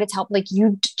I try to tell, like,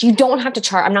 you don't have to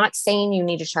charge. I'm not saying you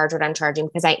need to charge what I'm charging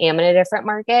because I am in a different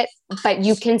market, but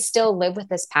you can still live with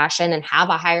this passion and have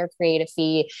a higher creative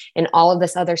fee and all of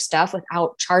this other stuff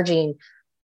without charging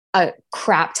a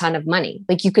crap ton of money.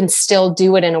 Like you can still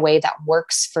do it in a way that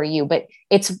works for you, but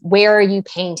it's where are you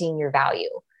painting your value?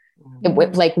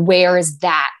 Like, where is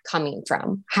that coming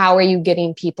from? How are you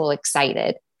getting people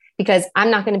excited? Because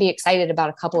I'm not going to be excited about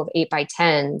a couple of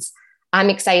 8x10s. I'm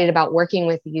excited about working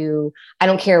with you. I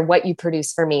don't care what you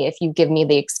produce for me if you give me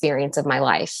the experience of my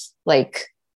life. Like,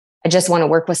 I just want to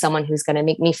work with someone who's going to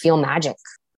make me feel magic.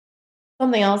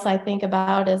 Something else I think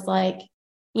about is like,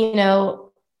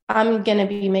 I'm going to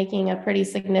be making a pretty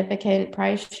significant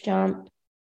price jump.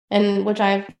 And which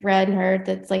I've read and heard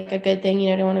that's like a good thing,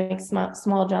 don't want to make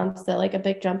small jumps, that like a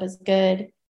big jump is good.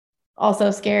 Also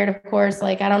scared, of course,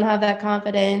 like I don't have that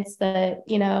confidence that,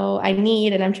 I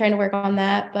need, and I'm trying to work on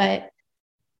that. But,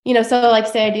 so like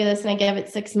say I do this and I give it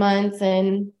 6 months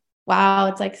and wow,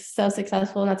 it's like so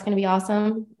successful and that's going to be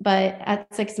awesome. But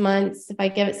at 6 months, if I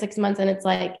give it 6 months and it's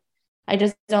like, I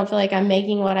just don't feel like I'm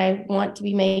making what I want to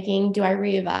be making, do I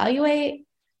reevaluate?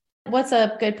 What's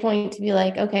a good point to be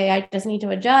like, okay, I just need to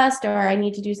adjust, or I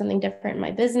need to do something different in my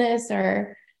business,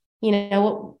 or,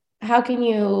 how can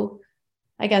you,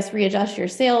 I guess, readjust your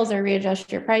sales or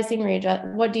readjust your pricing,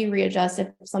 what do you readjust if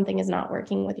something is not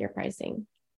working with your pricing?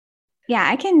 Yeah,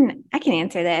 I can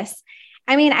answer this.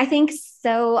 I mean, I think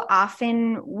so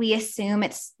often we assume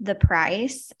it's the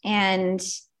price, and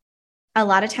a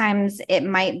lot of times it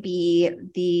might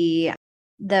be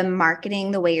the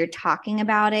marketing, the way you're talking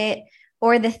about it,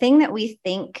 or the thing that we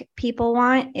think people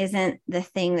want isn't the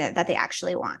thing that they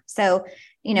actually want. So,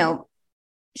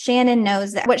 Shannon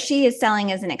knows that what she is selling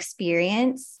is an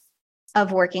experience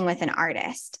of working with an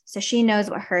artist. So she knows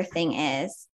what her thing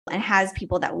is and has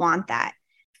people that want that.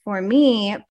 For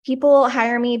me, people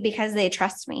hire me because they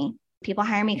trust me. People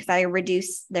hire me because I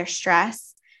reduce their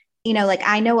stress.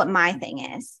 I know what my thing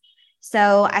is.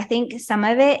 So I think some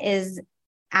of it is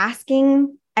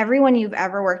asking everyone you've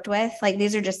ever worked with, like,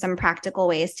 these are just some practical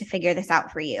ways to figure this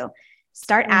out for you.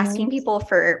 Start asking people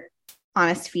for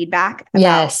honest feedback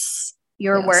about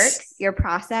your work, your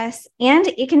process, and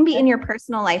it can be in your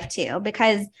personal life too,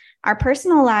 because our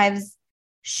personal lives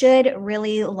should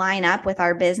really line up with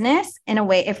our business in a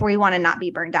way if we want to not be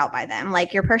burned out by them.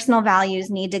 Like, your personal values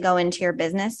need to go into your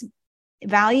business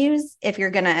values if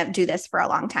you're going to do this for a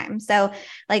long time. So,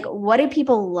 like, what do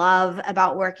people love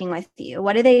about working with you?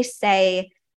 What do they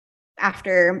say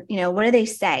after, what do they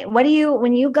say? What do you,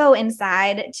 when you go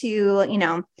inside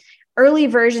to, early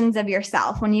versions of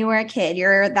yourself, when you were a kid,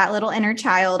 you're that little inner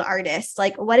child artist,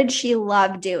 like, what did she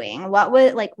love doing?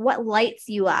 What lights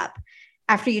you up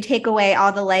after you take away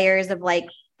all the layers of like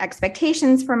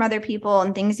expectations from other people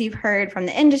and things you've heard from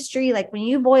the industry? Like, when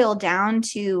you boil down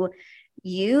to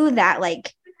you, that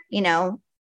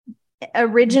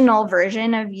original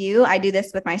version of you. I do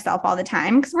this with myself all the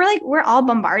time because we're all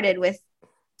bombarded with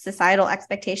societal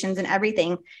expectations and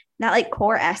everything. That like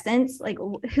core essence, like,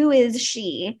 who is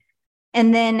she?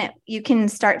 And then you can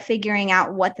start figuring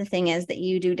out what the thing is that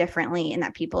you do differently and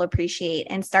that people appreciate,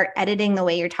 and start editing the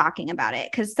way you're talking about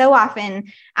it. Because so often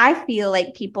I feel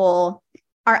like people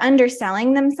are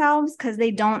underselling themselves because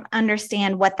they don't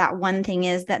understand what that one thing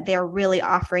is that they're really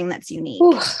offering that's unique.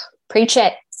 Ooh, preach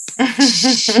it.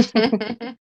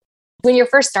 When you're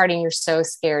first starting, you're so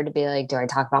scared to be like, do I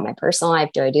talk about my personal life?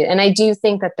 Do I do? And I do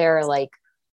think that they're like,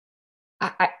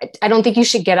 I don't think you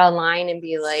should get online and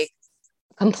be like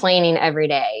complaining every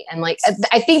day. And like,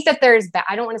 I think that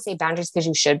I don't want to say boundaries because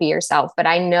you should be yourself, but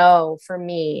I know for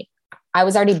me, I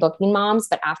was already booking moms,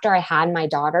 but after I had my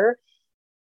daughter,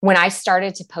 when I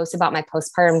started to post about my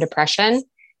postpartum depression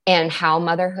and how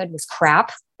motherhood was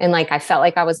crap, and like, I felt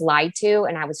like I was lied to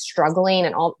and I was struggling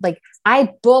and all, like, I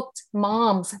booked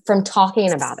moms from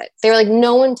talking about it. They were like,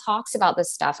 no one talks about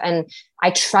this stuff. And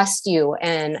I trust you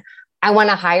and I want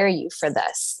to hire you for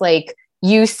this. Like,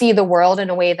 you see the world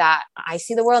in a way that I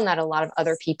see the world and that a lot of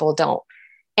other people don't.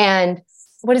 And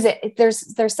what is it?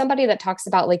 There's somebody that talks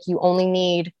about like, you only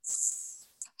need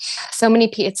so many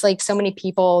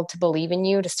people to believe in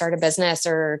you to start a business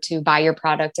or to buy your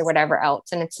product or whatever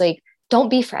else. And it's like, don't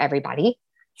be for everybody.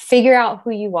 Figure out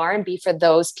who you are and be for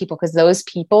those people, because those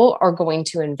people are going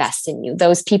to invest in you.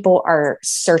 Those people are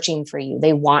searching for you.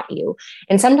 They want you.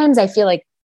 And sometimes I feel like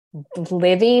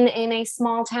living in a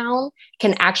small town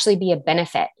can actually be a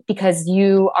benefit because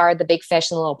you are the big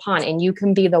fish in the little pond, and you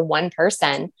can be the one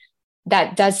person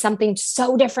that does something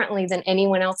so differently than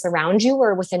anyone else around you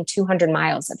or within 200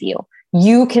 miles of you.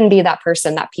 You can be that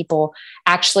person that people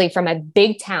actually from a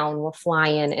big town will fly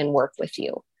in and work with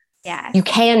you. Yeah, you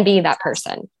can be that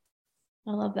person.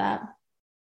 I love that.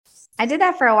 I did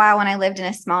that for a while when I lived in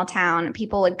a small town.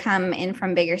 People would come in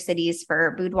from bigger cities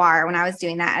for boudoir when I was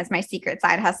doing that as my secret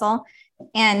side hustle.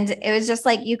 And it was just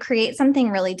like, you create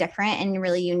something really different and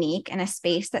really unique in a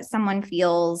space that someone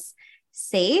feels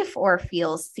safe or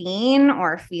feels seen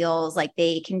or feels like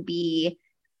they can be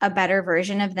a better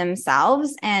version of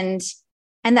themselves. And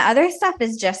the other stuff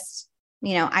is just,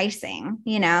 icing,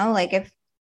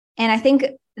 and I think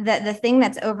that the thing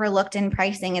that's overlooked in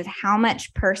pricing is how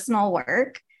much personal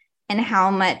work and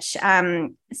how much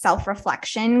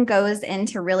self-reflection goes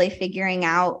into really figuring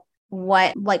out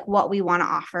what we want to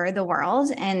offer the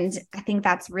world. And I think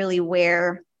that's really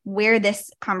where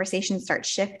this conversation starts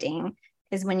shifting,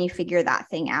 is when you figure that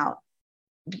thing out.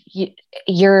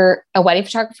 You're a wedding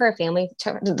photographer, a family,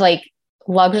 like,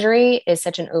 luxury is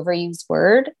such an overused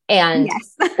word. And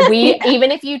yes.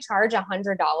 Even if you charge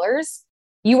 $100,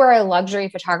 you are a luxury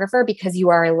photographer because you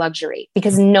are a luxury,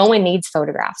 because no one needs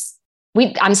photographs.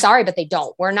 I'm sorry, but they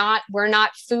don't. We're not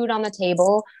food on the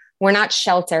table. We're not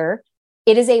shelter.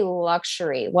 It is a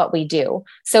luxury what we do.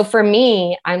 So for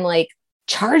me, I'm like,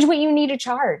 charge what you need to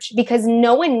charge, because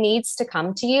no one needs to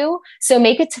come to you. So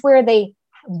make it to where they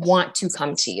want to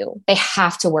come to you. They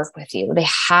have to work with you. They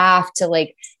have to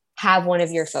like have one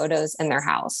of your photos in their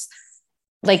house.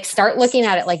 Like, start looking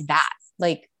at it like that.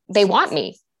 Like, they want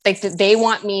me. Like, they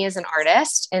want me as an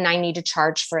artist, and I need to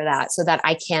charge for that so that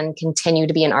I can continue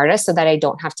to be an artist, so that I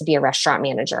don't have to be a restaurant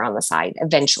manager on the side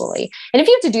eventually. And if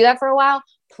you have to do that for a while,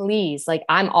 please, like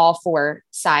I'm all for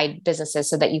side businesses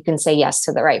so that you can say yes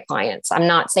to the right clients. I'm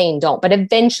not saying don't, but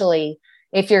eventually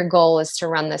if your goal is to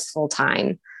run this full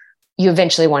time, you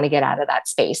eventually want to get out of that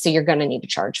space. So you're going to need to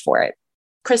charge for it.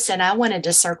 Kristen, I wanted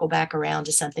to circle back around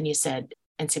to something you said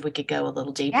and see if we could go a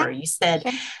little deeper. Yeah, You said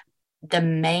sure. the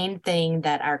main thing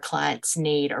that our clients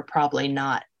need are probably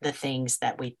not the things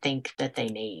that we think that they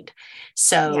need.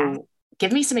 So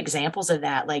give me some examples of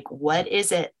that. Like, what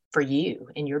is it for you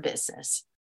in your business?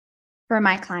 For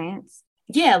my clients.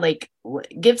 Yeah, like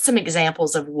give some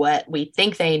examples of what we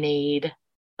think they need,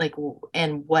 like,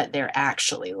 and what they're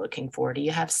actually looking for.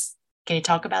 Can you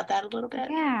talk about that a little bit?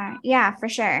 Yeah, for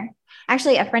sure.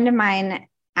 Actually, a friend of mine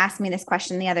asked me this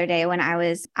question the other day when I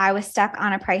was stuck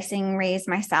on a pricing raise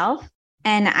myself,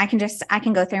 and I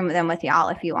can go through them with y'all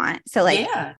if you want. So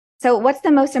so what's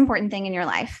the most important thing in your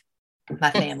life? My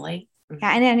family.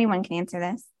 Yeah, and anyone can answer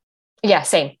this. Yeah,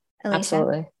 same. Alicia?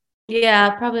 Absolutely.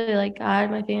 Yeah, probably like God,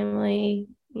 my family,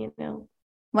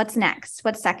 What's next?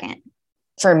 What's second?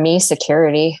 For me,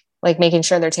 security, like making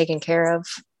sure they're taken care of.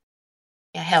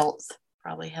 Yeah, health,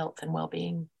 probably health and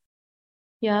well-being.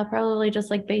 Yeah, probably just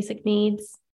like basic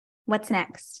needs. What's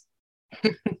next?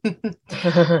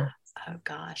 Oh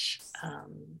gosh.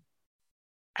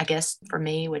 I guess for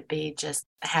me would be just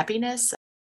happiness.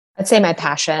 I'd say my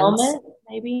passions. Fulfillment,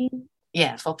 maybe.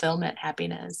 Yeah, fulfillment,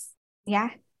 happiness.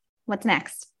 Yeah. What's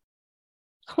next?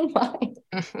 Oh my.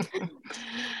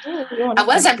 I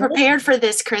wasn't prepared for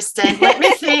this, Kristen. Let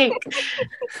me think.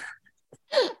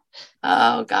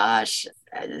 Oh gosh.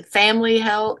 Family,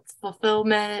 health,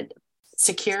 fulfillment,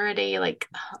 security, like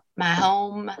my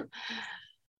home,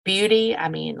 beauty. I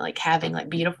mean, like having like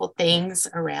beautiful things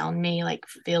around me, like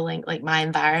feeling like my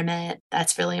environment.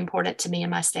 That's really important to me in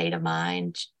my state of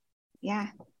mind. Yeah,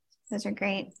 those are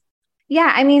great.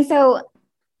 Yeah, I mean, so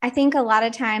I think a lot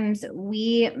of times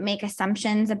we make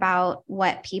assumptions about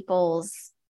what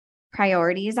people's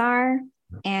priorities are.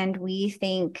 And we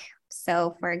think,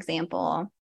 so for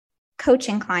example,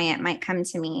 coaching client might come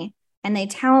to me and they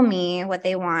tell me what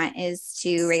they want is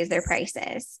to raise their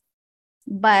prices.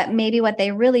 But maybe what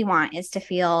they really want is to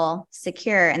feel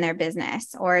secure in their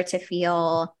business or to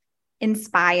feel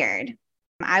inspired.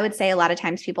 I would say a lot of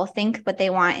times people think what they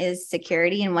want is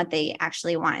security and what they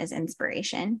actually want is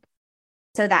inspiration.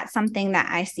 So that's something that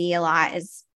I see a lot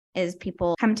is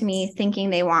people come to me thinking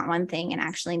they want one thing and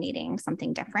actually needing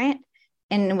something different.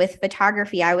 And with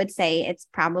photography, I would say it's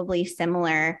probably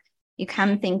similar. You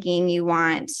come thinking you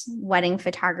want wedding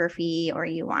photography or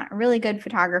you want a really good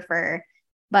photographer,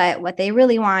 but what they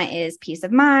really want is peace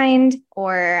of mind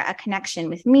or a connection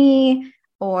with me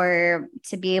or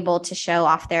to be able to show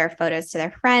off their photos to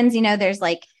their friends.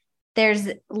 There's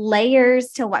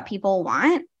layers to what people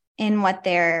want and what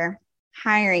they're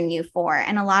hiring you for.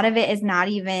 And a lot of it is not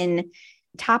even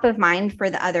top of mind for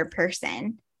the other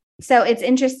person. So it's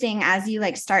interesting as you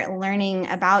start learning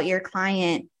about your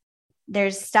client,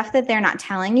 there's stuff that they're not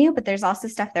telling you, but there's also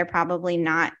stuff they're probably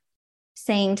not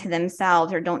saying to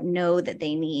themselves or don't know that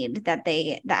they need that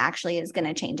actually is going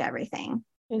to change everything.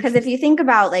 Because if you think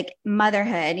about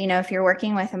motherhood, if you're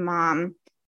working with a mom,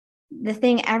 the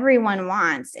thing everyone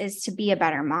wants is to be a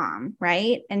better mom,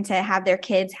 right? And to have their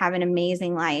kids have an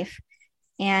amazing life.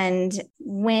 And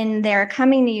when they're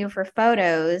coming to you for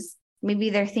photos, maybe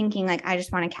they're thinking I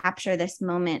just want to capture this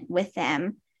moment with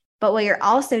them. But what you're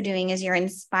also doing is you're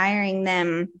inspiring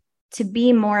them to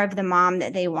be more of the mom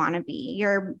that they want to be.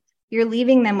 You're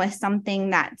leaving them with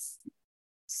something that's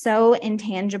so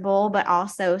intangible, but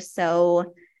also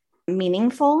so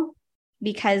meaningful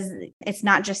because it's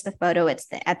not just the photo. It's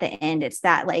at the end. It's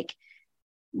that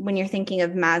when you're thinking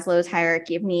of Maslow's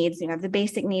hierarchy of needs, you have the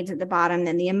basic needs at the bottom,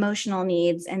 then the emotional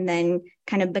needs, and then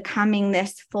kind of becoming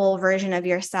this full version of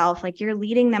yourself. You're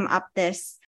leading them up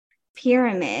this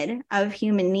pyramid of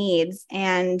human needs.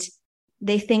 And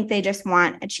they think they just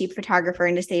want a cheap photographer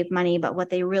and to save money. But what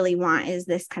they really want is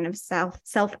this kind of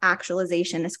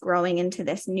self-actualization, this growing into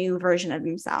this new version of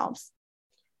themselves.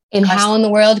 And how in the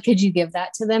world could you give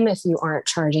that to them if you aren't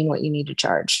charging what you need to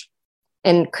charge?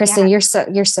 And Kristen, you're so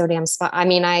damn spot. I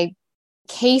mean,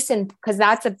 because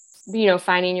that's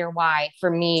finding your why for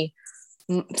me,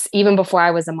 even before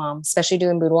I was a mom, especially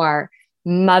doing boudoir,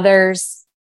 mothers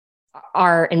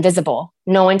are invisible.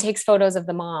 No one takes photos of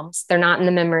the moms. They're not in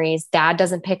the memories. Dad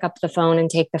doesn't pick up the phone and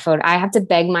take the photo. I have to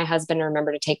beg my husband to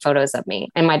remember to take photos of me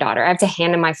and my daughter. I have to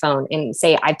hand him my phone and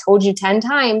say, I've told you 10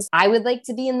 times, I would like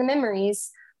to be in the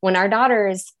memories when our daughter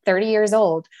is 30 years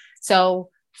old. So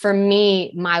for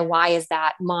me, my why is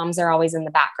that moms are always in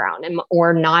the background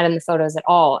or not in the photos at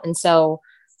all. And so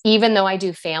even though I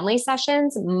do family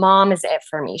sessions, mom is it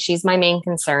for me. She's my main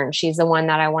concern. She's the one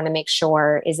that I want to make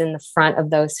sure is in the front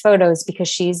of those photos because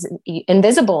she's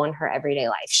invisible in her everyday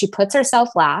life. She puts herself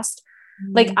last.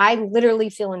 Like I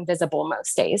literally feel invisible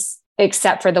most days,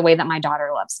 except for the way that my daughter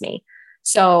loves me.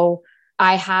 So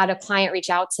I had a client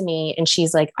reach out to me and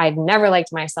she's like, I've never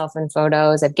liked myself in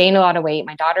photos. I've gained a lot of weight.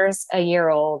 My daughter's a year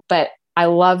old, but I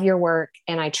love your work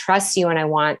and I trust you and I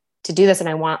want to do this and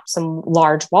I want some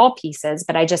large wall pieces,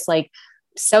 but I just like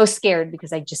so scared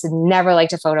because I just never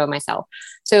liked a photo of myself.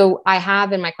 So I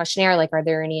have in my questionnaire, like, are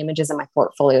there any images in my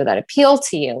portfolio that appeal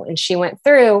to you? And she went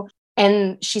through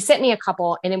and she sent me a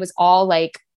couple and it was all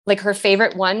like her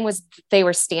favorite one was they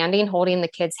were standing holding the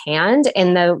kid's hand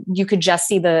and you could just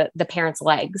see the parent's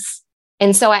legs.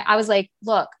 And so I was like,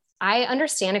 look, I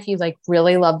understand if you like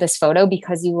really love this photo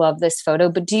because you love this photo,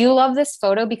 but do you love this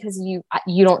photo because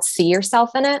you don't see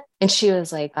yourself in it? And she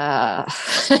was like,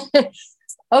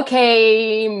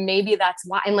 okay, maybe that's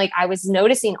why. And like, I was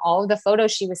noticing all of the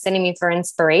photos she was sending me for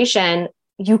inspiration.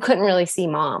 You couldn't really see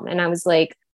mom. And I was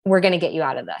like, we're going to get you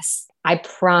out of this. I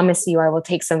promise you, I will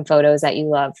take some photos that you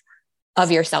love of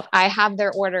yourself. I have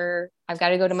their order. I've got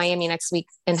to go to Miami next week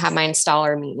and have my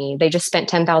installer meet me. They just spent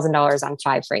 $10,000 on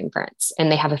 5 frame prints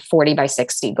and they have a 40 by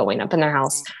 60 going up in their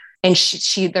house. And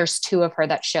there's 2 of her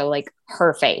that show like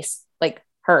her face.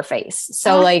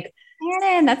 So like,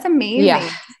 Shannon, that's amazing.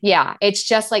 Yeah. It's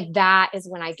just like, that is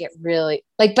when I get really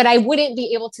like, but I wouldn't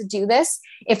be able to do this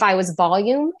if I was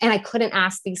volume and I couldn't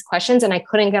ask these questions and I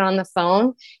couldn't get on the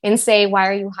phone and say, why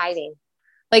are you hiding?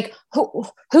 Like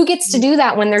who gets to do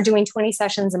that when they're doing 20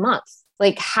 sessions a month?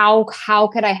 Like how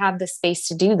could I have the space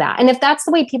to do that? And if that's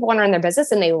the way people want to run their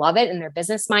business and they love it and they're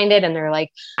business minded and they're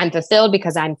like, I'm fulfilled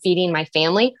because I'm feeding my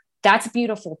family, that's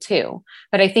beautiful too.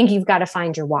 But I think you've got to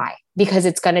find your why because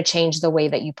it's going to change the way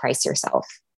that you price yourself.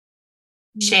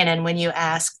 Shannon, when you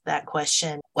asked that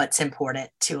question, what's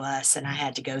important to us? And I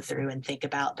had to go through and think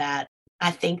about that. I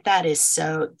think that is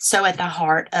so at the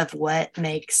heart of what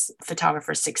makes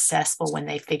photographers successful when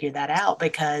they figure that out.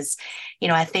 Because,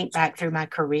 I think back through my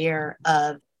career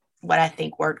of what I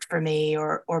think worked for me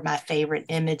or my favorite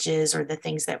images or the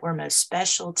things that were most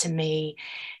special to me.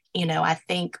 I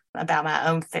think about my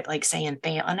own, like saying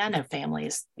family, and I know family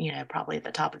is, probably at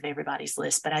the top of everybody's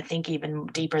list, but I think even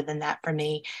deeper than that for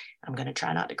me, I'm going to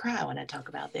try not to cry when I talk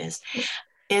about this,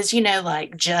 is,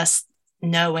 like just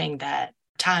knowing that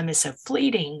time is so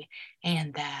fleeting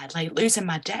and that like losing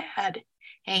my dad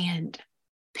and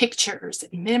pictures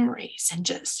and memories and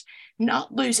just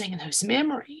not losing those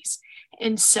memories.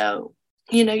 And so,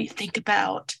 you think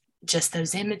about just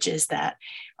those images that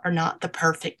are not the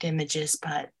perfect images,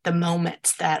 but the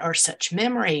moments that are such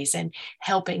memories and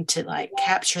helping to like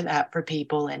capture that for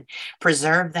people and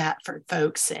preserve that for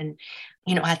folks. And,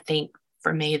 I think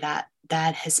for me that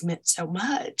has meant so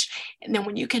much. And then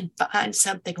when you can find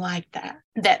something like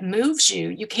that moves you,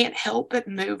 you can't help but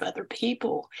move other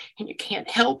people and you can't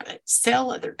help but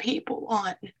sell other people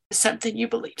on something you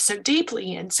believe so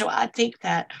deeply in. So I think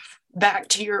that back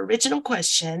to your original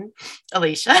question,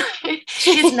 Alicia,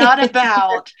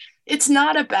 it's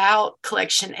not about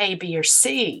collection A, B, or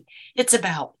C. It's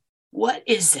about what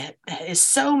is it that is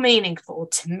so meaningful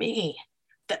to me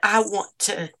that I want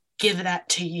to give that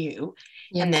to you.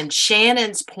 Yeah. And then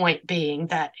Shannon's point being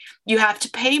that you have to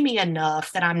pay me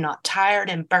enough that I'm not tired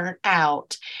and burnt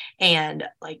out and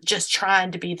like just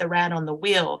trying to be the rat on the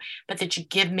wheel, but that you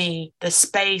give me the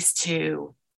space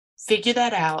to figure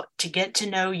that out, to get to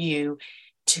know you,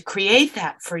 to create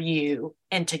that for you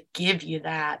and to give you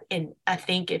that. And I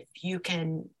think if you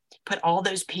can put all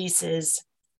those pieces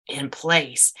in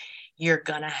place, you're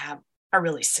going to have a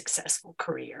really successful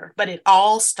career. But it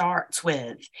all starts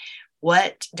with,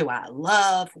 what do I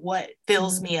love? What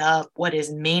fills me up? What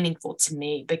is meaningful to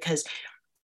me? Because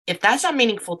if that's not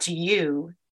meaningful to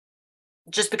you,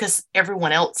 just because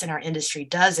everyone else in our industry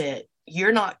does it,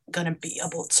 you're not going to be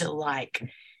able to like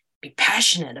be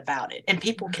passionate about it. And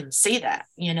people can see that,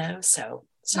 so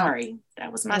sorry.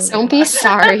 That was my Don't be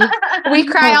sorry. We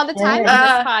cry all the time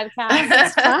on this podcast.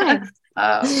 It's fine.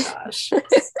 Oh gosh.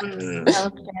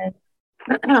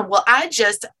 Well, I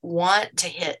just want to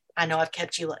hit, I know I've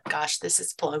kept you like, gosh, this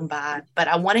has flown by, but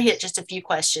I want to hit just a few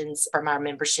questions from our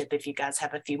membership if you guys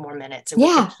have a few more minutes. And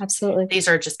absolutely. These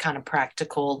are just kind of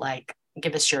practical, like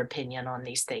give us your opinion on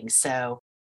these things. So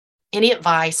any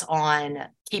advice on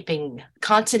keeping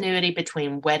continuity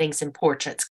between weddings and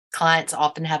portraits? Clients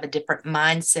often have a different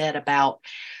mindset about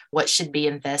what should be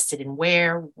invested in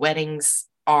where. Weddings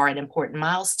are an important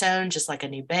milestone, just like a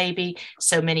new baby.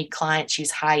 So many clients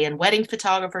use high-end wedding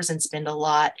photographers and spend a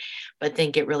lot, but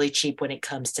then get really cheap when it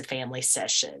comes to family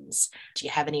sessions. Do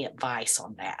you have any advice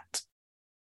on that?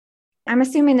 I'm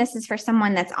assuming this is for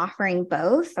someone that's offering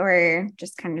both, or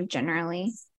just kind of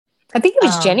generally. I think it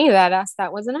was Jenny that asked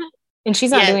that, wasn't it? And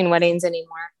she's not doing weddings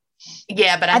anymore.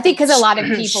 Yeah, but I think because a lot of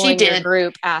people in your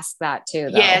group asked that too,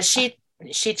 though. Yeah,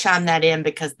 she chimed that in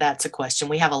because that's a question.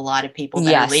 We have a lot of people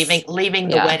that are leaving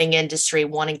the wedding industry,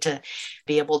 wanting to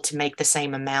be able to make the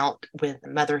same amount with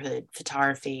motherhood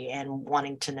photography and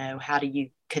wanting to know, how do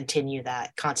you continue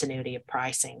that continuity of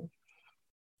pricing?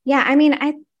 Yeah, I mean,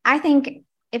 I think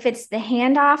if it's the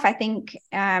handoff, I think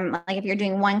like if you're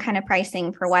doing one kind of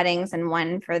pricing for weddings and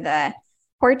one for the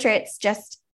portraits,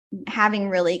 just having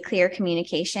really clear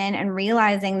communication and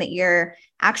realizing that you're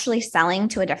actually selling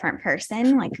to a different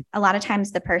person. Like a lot of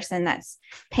times the person that's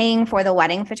paying for the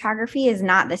wedding photography is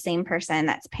not the same person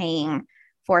that's paying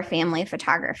for family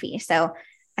photography. So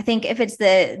I think if it's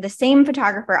the same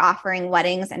photographer offering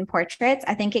weddings and portraits,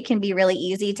 I think it can be really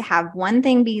easy to have one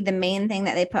thing be the main thing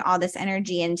that they put all this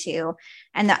energy into,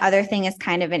 and the other thing is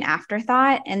kind of an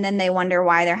afterthought. And then they wonder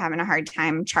why they're having a hard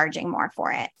time charging more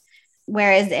for it.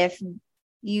 Whereas if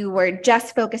you were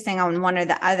just focusing on one or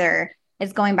the other,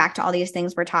 it's going back to all these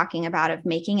things we're talking about of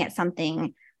making it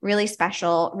something really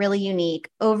special, really unique,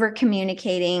 over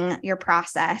communicating your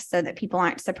process so that people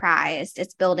aren't surprised.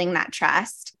 It's building that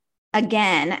trust.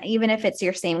 Again, even if it's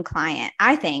your same client,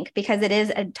 I think, because it is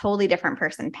a totally different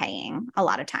person paying a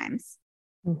lot of times.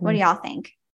 Mm-hmm. What do y'all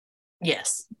think?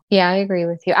 Yes. Yeah, I agree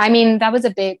with you. I mean, there was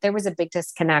a big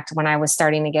disconnect when I was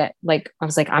starting to get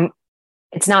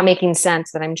it's not making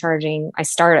sense that I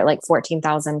start at like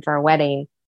 $14,000 for a wedding,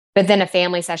 but then a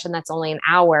family session that's only an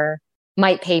hour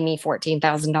might pay me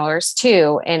 $14,000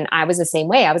 too. And I was the same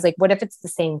way. I was like, what if it's the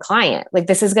same client? Like,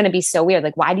 this is going to be so weird.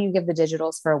 Like, why do you give the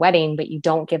digitals for a wedding, but you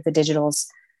don't give the digitals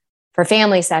for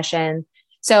family session?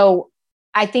 So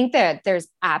I think that there's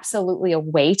absolutely a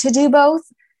way to do both,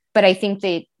 but I think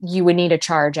that you would need to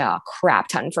charge a crap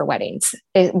ton for weddings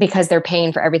because they're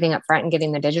paying for everything up front and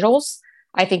getting the digitals.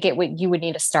 I think you would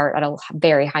need to start at a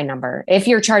very high number if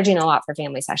you're charging a lot for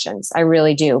family sessions. I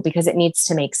really do, because it needs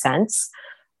to make sense.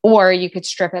 Or you could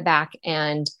strip it back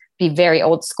and be very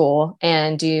old school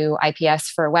and do IPS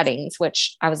for weddings,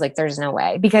 which I was like, there's no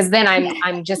way, because then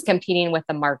I'm just competing with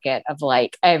the market of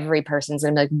like every person's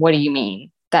gonna be like, what do you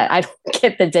mean that I don't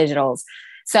get the digitals?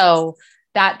 So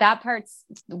that part's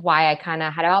why I kind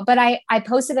of had it out. But I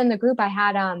posted in the group, I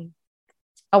had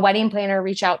a wedding planner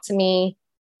reach out to me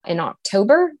in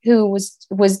October who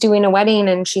was doing a wedding,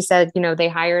 and she said, they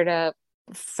hired a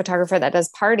photographer that does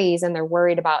parties and they're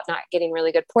worried about not getting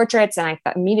really good portraits. And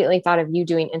I immediately thought of you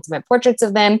doing intimate portraits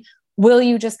of them. Will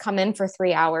you just come in for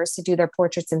 3 hours to do their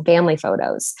portraits and family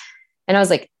photos? And I was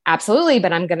like, absolutely,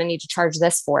 but I'm going to need to charge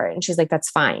this for it. And she's like, that's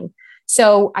fine.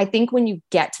 So I think when you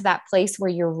get to that place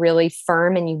where you're really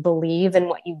firm and you believe in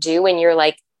what you do and you're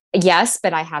like, yes,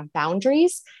 but I have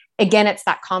boundaries. Again, it's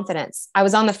that confidence. I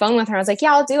was on the phone with her. I was like,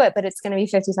 yeah, I'll do it, but it's going to be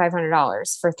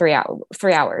 $5,500 for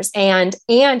 3 hours. And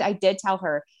I did tell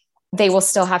her they will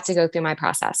still have to go through my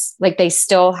process. Like, they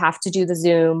still have to do the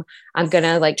Zoom. I'm going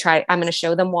to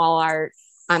show them wall art.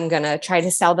 I'm going to try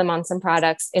to sell them on some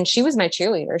products. And she was my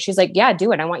cheerleader. She's like, yeah,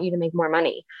 do it. I want you to make more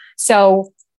money.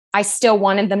 So I still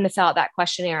wanted them to fill out that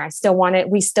questionnaire.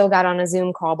 We still got on a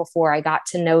Zoom call before I got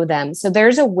to know them. So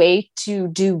there's a way to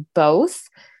do both.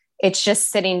 It's just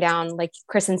sitting down, like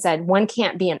Kristen said, one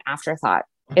can't be an afterthought.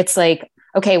 It's like,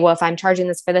 okay, well, if I'm charging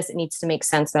this for this, it needs to make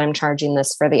sense that I'm charging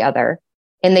this for the other.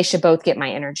 And they should both get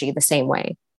my energy the same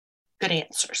way. Good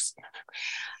answers.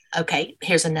 Okay,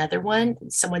 here's another one.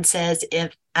 Someone says,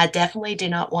 if I definitely do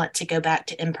not want to go back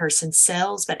to in-person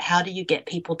sales, but how do you get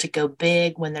people to go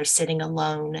big when they're sitting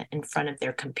alone in front of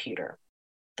their computer?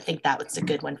 I think that was a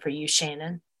good one for you,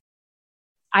 Shannon.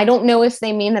 I don't know if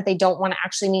they mean that they don't want to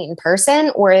actually meet in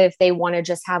person, or if they want to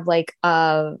just have like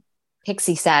a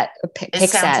pixie set. It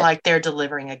sounds like they're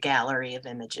delivering a gallery of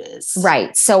images.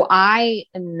 Right. So I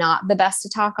am not the best to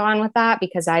talk on with that,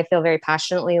 because I feel very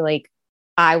passionately like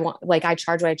I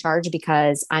charge what I charge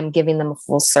because I'm giving them a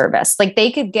full service. Like,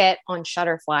 they could get on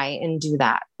Shutterfly and do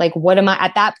that. Like, what am I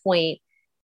at that point?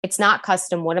 It's not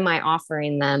custom. What am I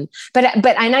offering them? But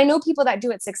and I know people that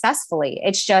do it successfully.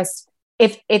 It's just,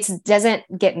 if it doesn't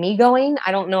get me going,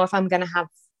 I don't know if I'm going to have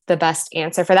the best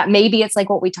answer for that. Maybe it's like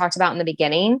what we talked about in the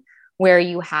beginning, where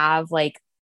you have like,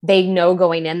 they know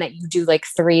going in that you do like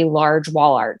 3 large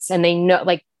wall arts, and they know,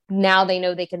 like, now they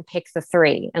know they can pick the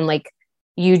 3, and like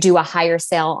you do a higher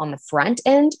sale on the front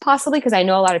end, possibly. Cause I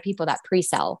know a lot of people that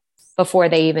pre-sell before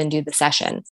they even do the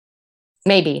session.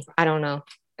 Maybe, I don't know,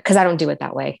 because I don't do it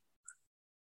that way.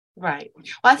 Right.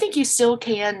 Well, I think you still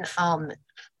can.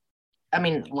 I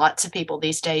mean, lots of people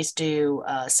these days do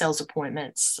sales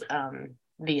appointments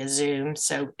via Zoom.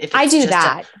 So if it's I do just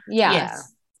that, yes. yeah.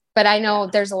 But I know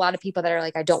there's a lot of people that are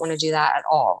like, I don't want to do that at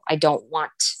all. I don't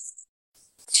want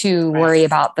to worry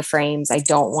about the frames. I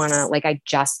don't want to,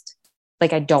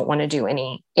 I don't want to do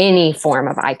any form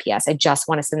of IPS. I just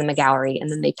want to send them a gallery and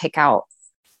then they pick out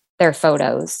their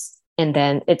photos and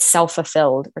then it's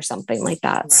self-fulfilled or something like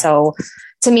that. Right. So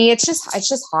to me, it's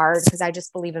just hard because I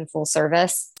just believe in full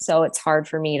service. So it's hard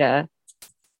for me to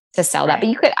sell that. But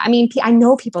you could, I mean, I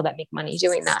know people that make money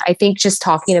doing that. I think just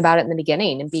talking about it in the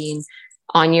beginning and being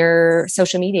on your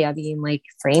social media, being like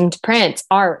framed print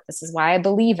art. This is why I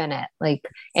believe in it.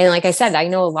 And like I said, I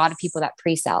know a lot of people that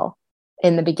pre-sell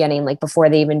in the beginning, like before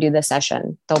they even do the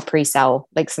session, they'll pre-sell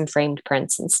like some framed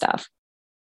prints and stuff.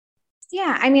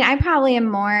 Yeah. I mean, I probably am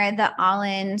more the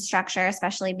all-in structure,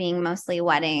 especially being mostly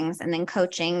weddings. And then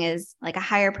coaching is like a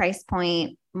higher price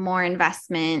point, more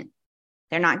investment.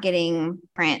 They're not getting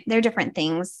print. They're different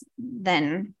things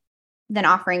than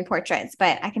offering portraits,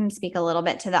 but I can speak a little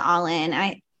bit to the all-in.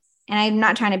 And I'm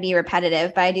not trying to be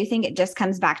repetitive, but I do think it just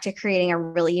comes back to creating a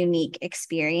really unique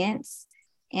experience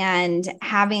and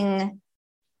having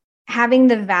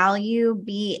the value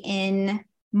be in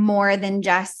more than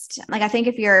just like, I think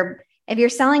if you're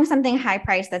selling something high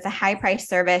price, that's a high price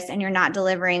service and you're not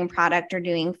delivering product or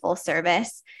doing full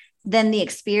service, then the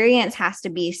experience has to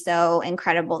be so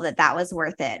incredible that was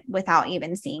worth it without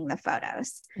even seeing the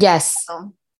photos. Yes.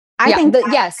 So I think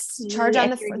charge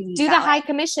on do the high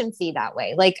commission fee that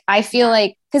way. Like, I feel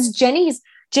like, because Jenny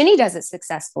does it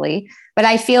successfully, but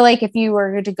I feel like if you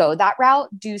were to go that route,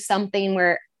 do something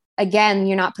where, again,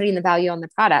 you're not putting the value on the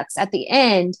products. At the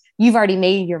end, you've already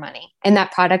made your money and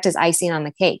that product is icing on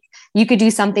the cake. You could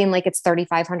do something like it's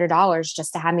 $3,500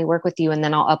 just to have me work with you. And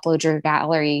then I'll upload your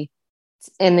gallery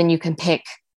and then you can pick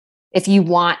if you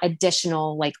want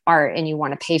additional like art and you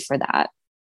want to pay for that.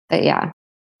 But yeah.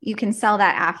 You can sell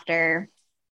that after,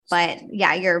 but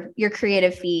yeah, your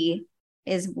creative fee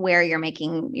is where you're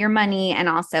making your money. And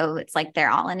also it's like they're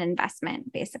all an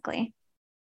investment basically.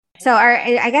 So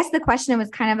I guess the question was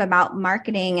kind of about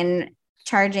marketing and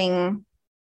charging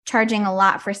a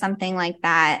lot for something like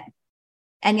that.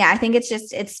 And yeah, I think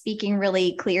it's speaking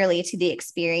really clearly to the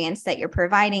experience that you're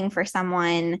providing for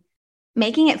someone,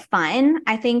 making it fun.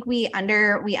 I think we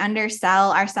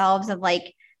undersell ourselves of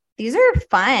like, these are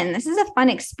fun. This is a fun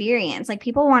experience. Like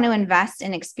people want to invest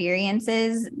in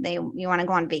experiences. You want to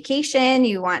go on vacation.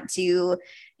 You want to,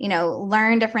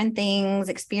 learn different things,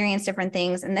 experience different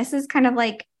things. And this is kind of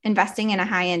like investing in a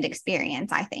high-end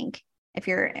experience, I think,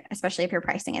 especially if you're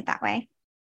pricing it that way.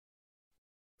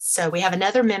 So we have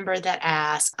another member that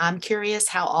asks, I'm curious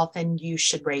how often you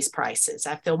should raise prices.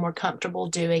 I feel more comfortable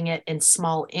doing it in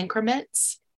small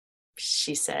increments.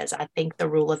 She says, I think the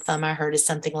rule of thumb I heard is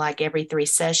something like every 3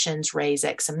 sessions, raise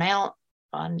X amount.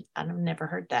 I've never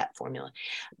heard that formula,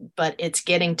 but it's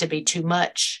getting to be too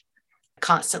much,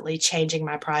 constantly changing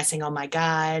my pricing on my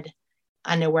guide.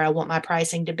 I know where I want my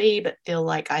pricing to be, but feel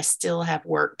like I still have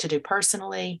work to do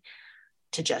personally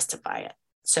to justify it.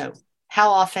 So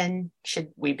how often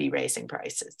should we be raising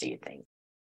prices, do you think?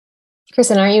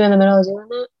 Kristen, aren't you in the middle of doing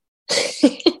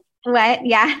that? What?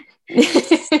 Yeah,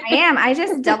 I am. I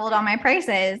just doubled all my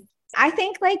prices. I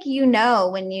think like, when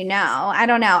I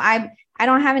don't know. I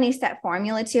don't have any set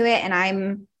formula to it. And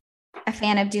I'm a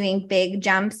fan of doing big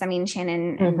jumps. I mean,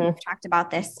 Shannon and we've talked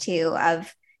about this too,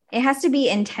 of it has to be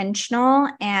intentional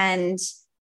and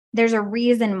there's a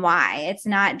reason why. It's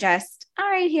not just, all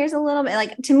right, here's a little bit.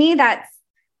 Like to me,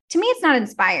 it's not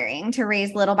inspiring to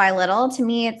raise little by little. To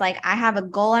me, it's like, I have a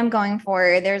goal I'm going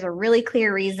for. There's a really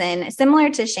clear reason. Similar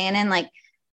to Shannon, like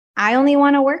I only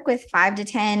want to work with 5 to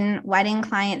 10 wedding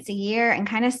clients a year, and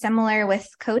kind of similar with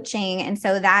coaching. And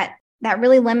so that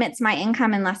really limits my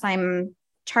income unless I'm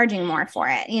charging more for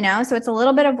it, So it's a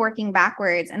little bit of working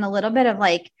backwards and a little bit of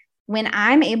like, when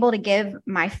I'm able to give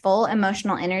my full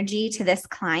emotional energy to this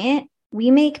client,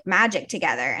 we make magic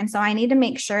together. And so I need to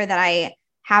make sure that I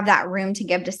have that room to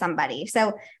give to somebody.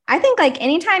 So I think like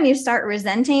anytime you start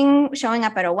resenting showing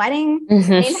up at a wedding,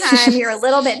 anytime you're a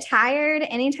little bit tired,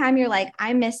 anytime you're like,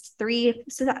 I missed 3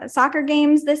 soccer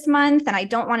games this month and I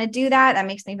don't want to do that. That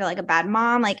makes me feel like a bad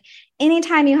mom. Like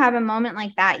anytime you have a moment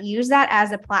like that, use that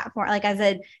as a platform, like as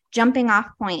a jumping off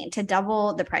point to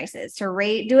double the prices,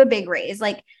 to do a big raise.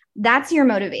 Like that's your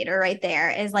motivator right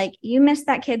there, is like, you missed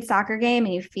that kid's soccer game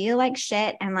and you feel like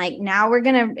shit. And like, now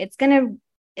it's going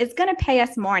to pay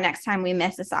us more next time we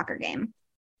miss a soccer game.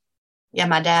 Yeah,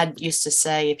 my dad used to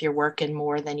say, if you're working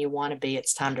more than you want to be,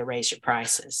 it's time to raise your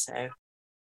prices. So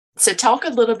So talk a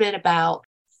little bit about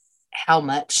how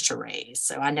much to raise.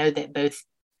 So I know that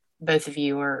both of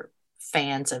you are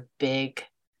fans of big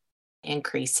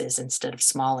increases instead of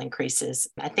small increases.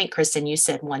 I think, Kristen, you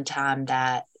said one time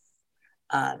that,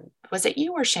 was it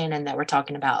you or Shannon that were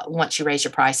talking about once you raise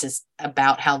your prices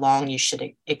about how long you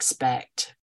should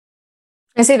expect?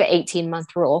 I say the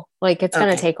 18-month rule. Like it's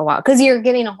going to take a while because you're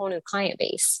getting a whole new client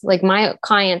base. Like my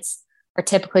clients are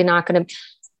typically not going to,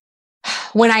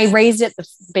 when I raised it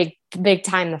the big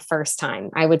time the first time,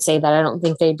 I would say that I don't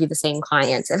think they'd be the same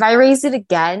clients. If I raised it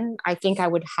again, I think I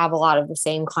would have a lot of the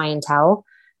same clientele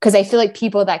because I feel like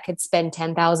people that could spend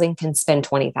 10,000 can spend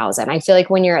 20,000. I feel like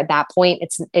when you're at that point,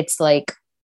 it's like,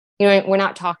 you know, we're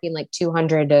not talking like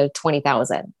 200 to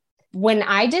 20,000. When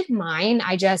I did mine,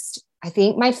 I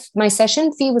think my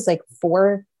session fee was like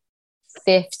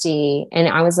 $450. And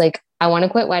I was like, I want to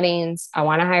quit weddings. I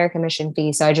want a higher commission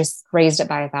fee. So I just raised it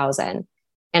by 1,000.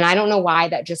 And I don't know why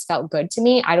that just felt good to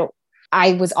me.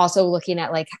 I was also looking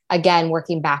at like, again,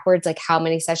 working backwards, like how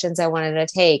many sessions I wanted to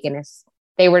take. And if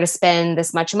they were to spend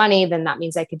this much money, then that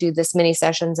means I could do this many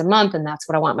sessions a month. And that's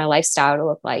what I want my lifestyle to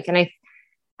look like. And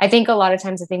I think a lot of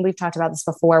times, I think we've talked about this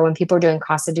before, when people are doing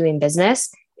cost of doing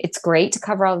business, it's great to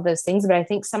cover all of those things. But I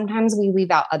think sometimes we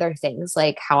leave out other things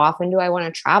like how often do I want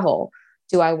to travel?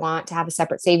 Do I want to have a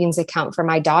separate savings account for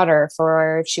my daughter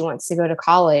for if she wants to go to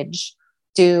college?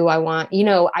 Do I want,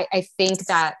 I think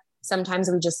that sometimes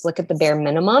we just look at the bare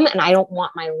minimum and I don't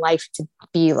want my life to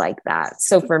be like that.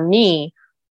 So for me,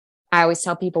 I always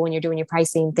tell people when you're doing your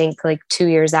pricing, think like 2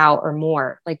 years out or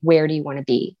more, like where do you want to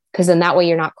be? Because then that way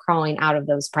you're not crawling out of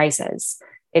those prices.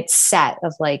 It's set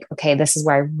of like, okay, this is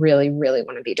where I really, really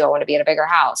want to be. Do I want to be at a bigger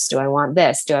house? Do I want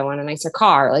this? Do I want a nicer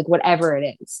car? Like whatever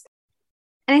it is.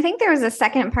 And I think there was a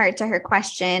second part to her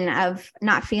question of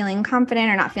not feeling confident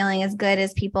or not feeling as good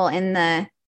as people in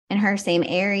her same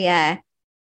area.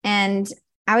 And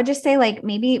I would just say like,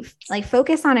 maybe like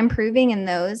focus on improving in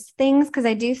those things. Cause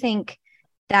I do think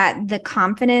that the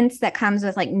confidence that comes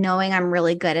with like knowing I'm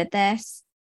really good at this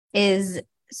it's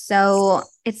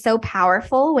so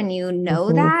powerful when you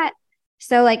know that.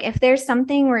 So like, if there's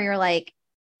something where you're like,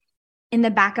 in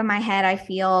the back of my head, I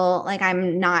feel like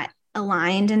I'm not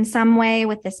aligned in some way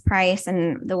with this price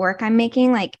and the work I'm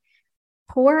making, like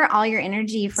pour all your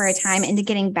energy for a time into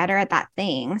getting better at that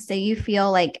thing. So you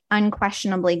feel like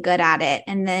unquestionably good at it.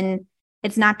 And then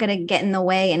it's not going to get in the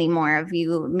way anymore of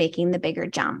you making the bigger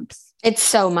jumps. It's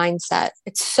so mindset.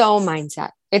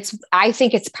 I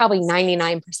think it's probably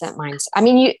 99% mindset. I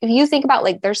mean, you think about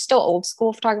like, there's still old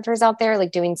school photographers out there,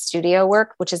 like doing studio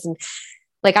work, which is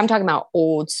like, I'm talking about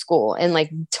old school and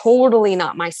like totally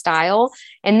not my style.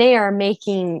 And they are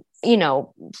making,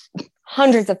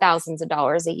 hundreds of thousands of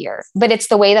dollars a year, but it's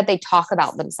the way that they talk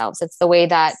about themselves. It's the way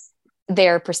that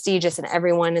they're prestigious and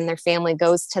everyone in their family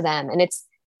goes to them. And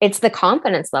it's the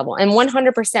confidence level. And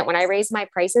 100%, when I raised my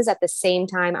prices at the same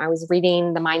time, I was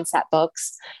reading the mindset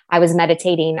books, I was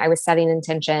meditating, I was setting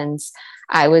intentions,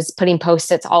 I was putting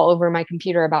Post-its all over my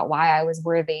computer about why I was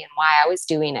worthy and why I was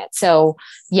doing it. So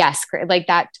yes, like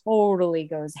that totally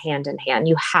goes hand in hand.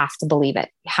 You have to believe it.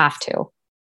 You have to.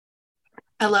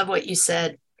 I love what you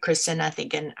said, Kristen. I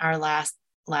think in our last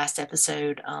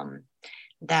episode,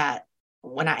 that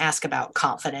when I ask about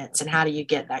confidence and how do you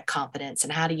get that confidence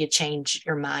and how do you change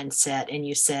your mindset, and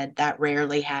you said that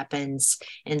rarely happens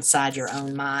inside your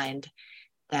own mind,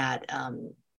 that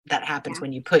happens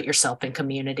when you put yourself in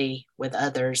community with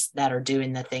others that are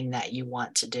doing the thing that you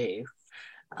want to do.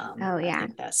 I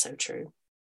think that's so true.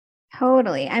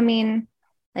 Totally. I mean,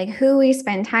 like who we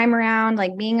spend time around,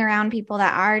 like being around people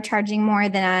that are charging more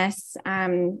than us,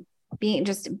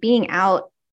 being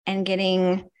out and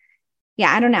getting,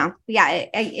 I don't know. Yeah,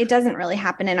 it doesn't really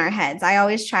happen in our heads. I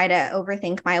always try to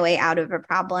overthink my way out of a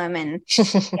problem and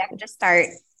just start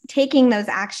taking those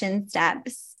action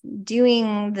steps,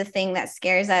 doing the thing that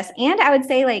scares us. And I would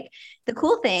say like the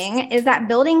cool thing is that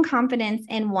building confidence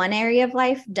in one area of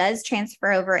life does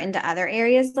transfer over into other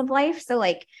areas of life. So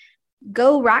like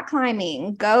go rock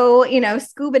climbing, go,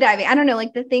 scuba diving. I don't know,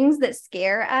 like the things that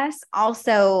scare us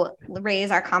also raise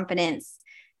our confidence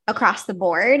across the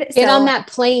board. Get on that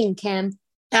plane, Kim.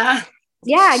 Yeah,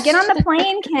 get on the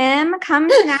plane, Kim. Come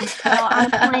to Nashville on a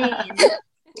plane.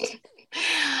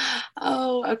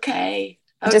 Oh, okay.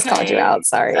 I just called you out.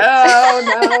 Sorry.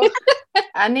 Oh, no.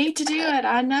 I need to do it.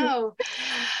 I know.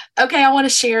 Okay, I want to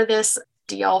share this.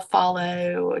 Do y'all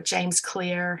follow James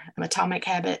Clear, Atomic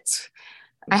Habits?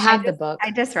 I have the book. I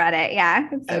just read it. Yeah.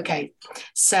 Okay.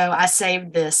 So I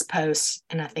saved this post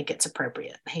and I think it's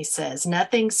appropriate. He says,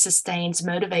 nothing sustains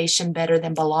motivation better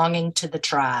than belonging to the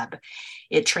tribe.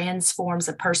 It transforms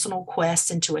a personal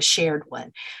quest into a shared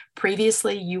one.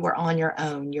 Previously, you were on your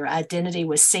own. Your identity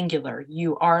was singular.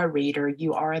 You are a reader.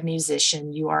 You are a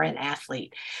musician. You are an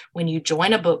athlete. When you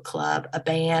join a book club, a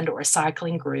band, or a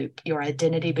cycling group, your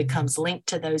identity becomes linked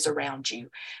to those around you.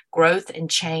 Growth and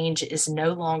change is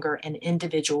no longer an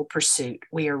individual pursuit.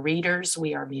 We are readers.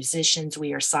 We are musicians.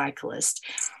 We are cyclists.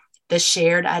 The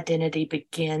shared identity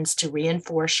begins to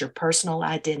reinforce your personal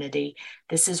identity.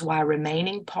 This is why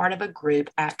remaining part of a group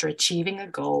after achieving a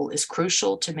goal is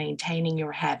crucial to maintaining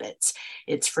your habits.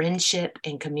 It's friendship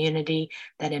and community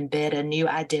that embed a new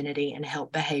identity and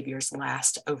help behaviors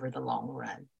last over the long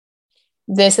run.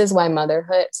 This is why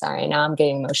motherhood, sorry, now I'm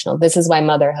getting emotional. This is why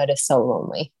motherhood is so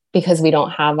lonely, because we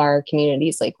don't have our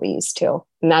communities like we used to.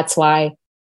 And that's why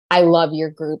I love your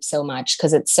group so much,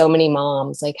 because it's so many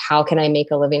moms. Like, how can I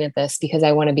make a living at this? Because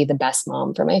I want to be the best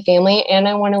mom for my family and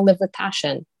I want to live with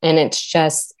passion. And it's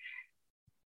just,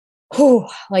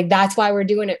 like, that's why we're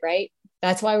doing it, right?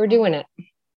 That's why we're doing it.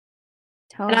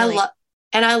 Totally.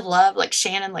 And I love like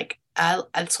Shannon, like,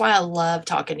 that's why I love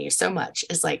talking to you so much,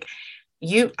 is like,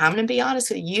 I'm going to be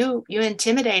honest with you, you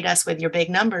intimidate us with your big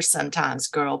numbers sometimes,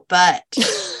 girl, but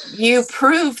you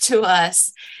prove to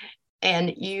us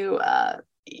and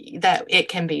that it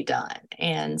can be done.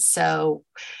 And so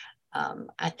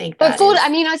I think that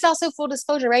it's also full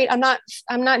disclosure, right? I'm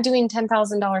not doing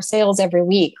 $10,000 sales every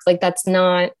week. Like, that's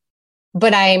not,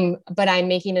 but I'm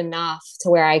making enough to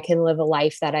where I can live a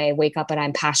life that I wake up and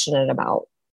I'm passionate about.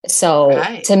 So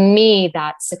right. To me,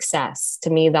 that's success. To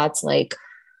me, that's like,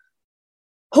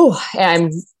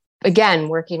 I'm again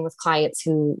working with clients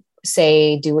who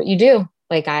say, do what you do.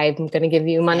 Like, I'm going to give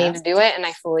you money to do it. And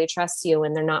I fully trust you.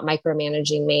 And they're not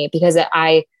micromanaging me, because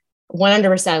I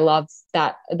 100% love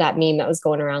that meme that was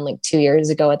going around like 2 years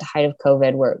ago at the height of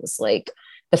COVID, where it was like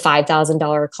the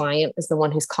 $5,000 client is the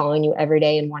one who's calling you every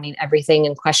day and wanting everything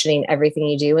and questioning everything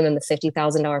you do. And then the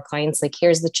 $50,000 client's like,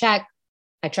 here's the check.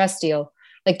 I trust you.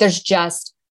 Like, there's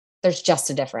just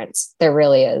a difference. There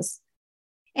really is.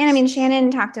 And I mean, Shannon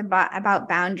talked about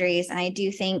boundaries. And I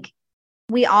do think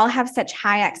we all have such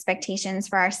high expectations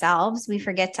for ourselves. We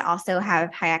forget to also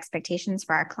have high expectations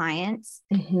for our clients.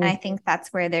 Mm-hmm. And I think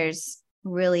that's where there's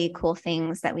really cool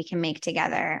things that we can make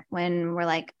together when we're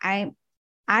like, I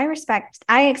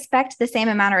expect the same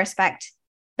amount of respect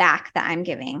back that I'm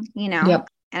giving, you know? Yep.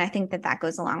 And I think that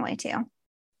goes a long way too.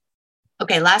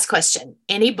 Okay. Last question.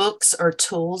 Any books or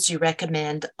tools you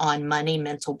recommend on money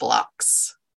mental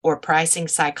blocks or pricing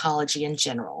psychology in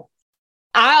general?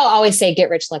 I'll always say Get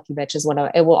Rich Lucky Bitch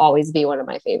it will always be one of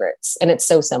my favorites. And it's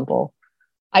so simple.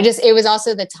 It was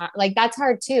also the time, like, that's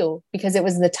hard too, because it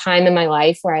was the time in my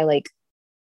life where I like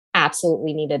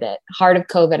absolutely needed it. Heart of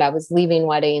COVID, I was leaving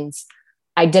weddings.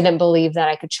 I didn't believe that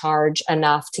I could charge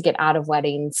enough to get out of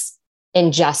weddings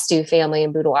and just do family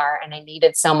and boudoir. And I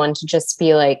needed someone to just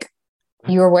be like,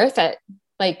 you're worth it.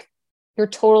 Like, you're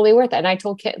totally worth it. And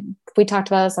we talked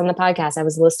about this on the podcast. I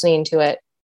was listening to it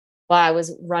while I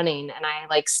was running, and I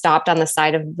like stopped on the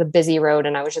side of the busy road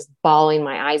and I was just bawling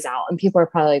my eyes out. And people are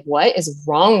probably like, what is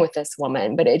wrong with this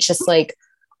woman? But it's just like,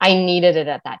 I needed it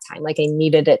at that time. Like, I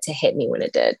needed it to hit me when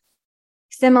it did.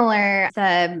 Similar,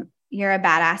 You're a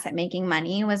Badass at Making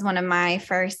Money was one of my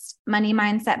first money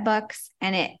mindset books.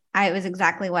 And it was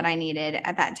exactly what I needed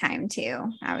at that time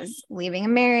too. I was leaving a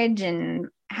marriage and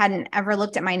hadn't ever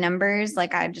looked at my numbers.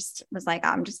 Like, I just was like,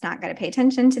 I'm just not going to pay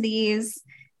attention to these,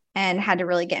 and had to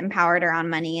really get empowered around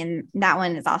money. And that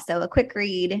one is also a quick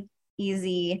read,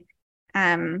 easy.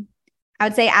 I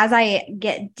would say as I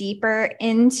get deeper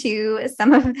into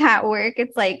some of that work,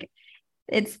 it's like,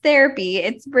 it's therapy,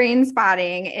 it's brain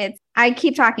spotting. I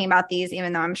keep talking about these,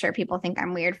 even though I'm sure people think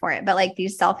I'm weird for it, but like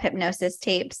these self-hypnosis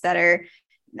tapes that are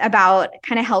about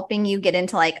kind of helping you get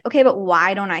into like, okay, but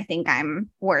why don't I think I'm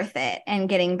worth it? And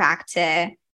getting back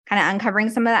to kind of uncovering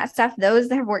some of that stuff.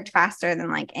 Those have worked faster than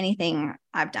like anything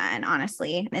I've done,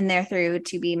 honestly. And they're through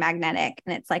To Be Magnetic.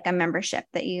 And it's like a membership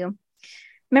you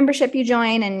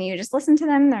join and you just listen to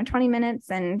them. They're 20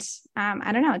 minutes. And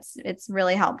I don't know, it's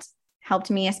really helped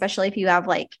me, especially if you have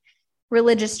like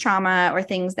religious trauma or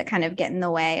things that kind of get in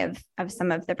the way of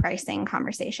some of the pricing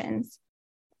conversations.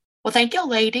 Well, thank you,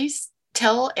 ladies.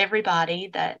 Tell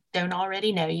everybody that don't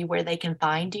already know you where they can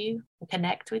find you and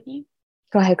connect with you.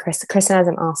 Go ahead, Kristen. Kristen has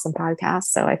an awesome podcast,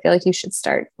 so I feel like you should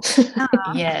start.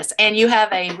 Yes. And you have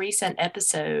a recent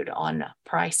episode on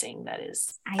pricing that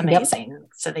is amazing.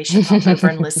 So they should hop over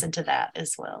and listen to that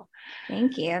as well.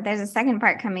 Thank you. There's a second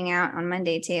part coming out on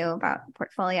Monday too about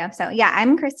portfolio. So yeah,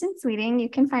 I'm Kristen Sweeting. You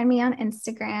can find me on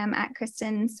Instagram at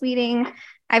Kristen Sweeting.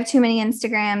 I have too many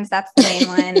Instagrams. That's the main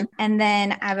one. And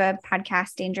then I have a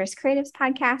podcast, Dangerous Creatives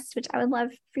Podcast, which I would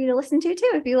love for you to listen to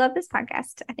too. If you love this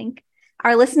podcast, I think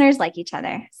our listeners like each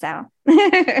other. So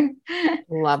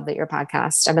love that your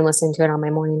podcast. I've been listening to it on my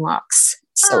morning walks.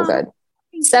 So good.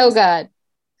 So good.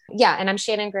 Yeah. And I'm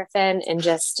Shannon Griffin, and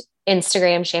just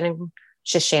Instagram,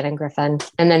 Shannon Griffin.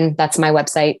 And then that's my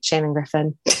website, Shannon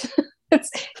Griffin. It's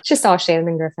just all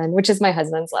Shannon Griffin, which is my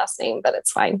husband's last name, but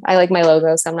it's fine. I like my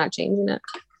logo, so I'm not changing it.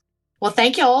 Well,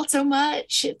 thank you all so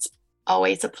much. It's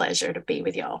always a pleasure to be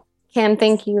with y'all. Kim,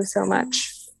 thank you so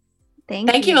much.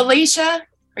 Thank you, Alicia.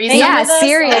 Are you yeah,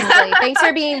 seriously. Thanks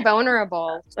for being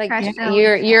vulnerable. Like Pressure.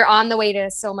 you're on the way to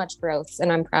so much growth,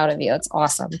 and I'm proud of you. It's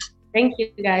awesome. Thank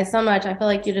you guys so much. I feel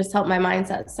like you just helped my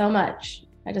mindset so much.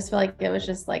 I just feel like it was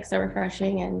just like so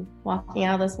refreshing, and walking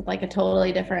out of this with like a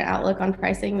totally different outlook on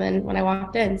pricing than when I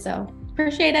walked in. So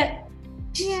appreciate it.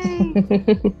 Yay.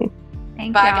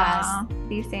 Thank Bye, y'all. guys.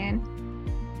 See you soon.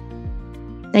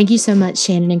 Thank you so much,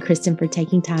 Shannon and Kristen, for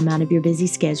taking time out of your busy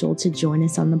schedule to join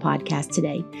us on the podcast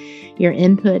today. Your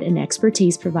input and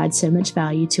expertise provide so much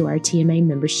value to our TMA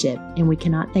membership, and we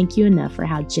cannot thank you enough for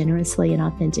how generously and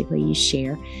authentically you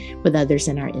share with others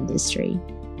in our industry.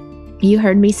 You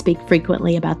heard me speak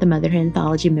frequently about the Motherhood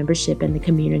Anthology membership and the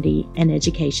community and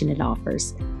education it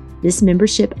offers. This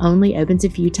membership only opens a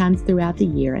few times throughout the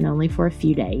year and only for a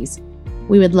few days.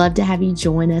 We would love to have you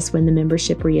join us when the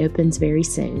membership reopens very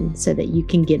soon so that you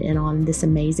can get in on this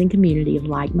amazing community of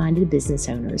like-minded business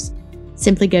owners.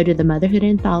 Simply go to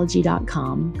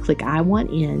themotherhoodanthology.com, click I Want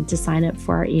In to sign up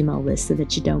for our email list so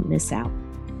that you don't miss out.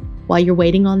 While you're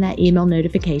waiting on that email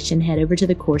notification, head over to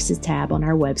the Courses tab on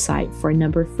our website for a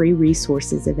number of free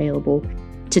resources available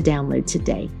to download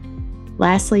today.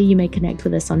 Lastly, you may connect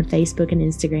with us on Facebook and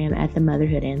Instagram at The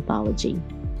Motherhood Anthology.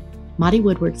 Monty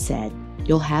Woodward said,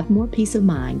 "You'll have more peace of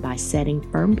mind by setting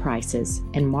firm prices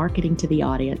and marketing to the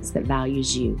audience that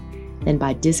values you than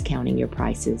by discounting your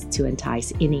prices to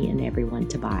entice any and everyone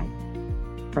to buy."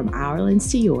 From our lens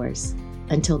to yours,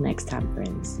 until next time,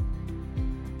 friends.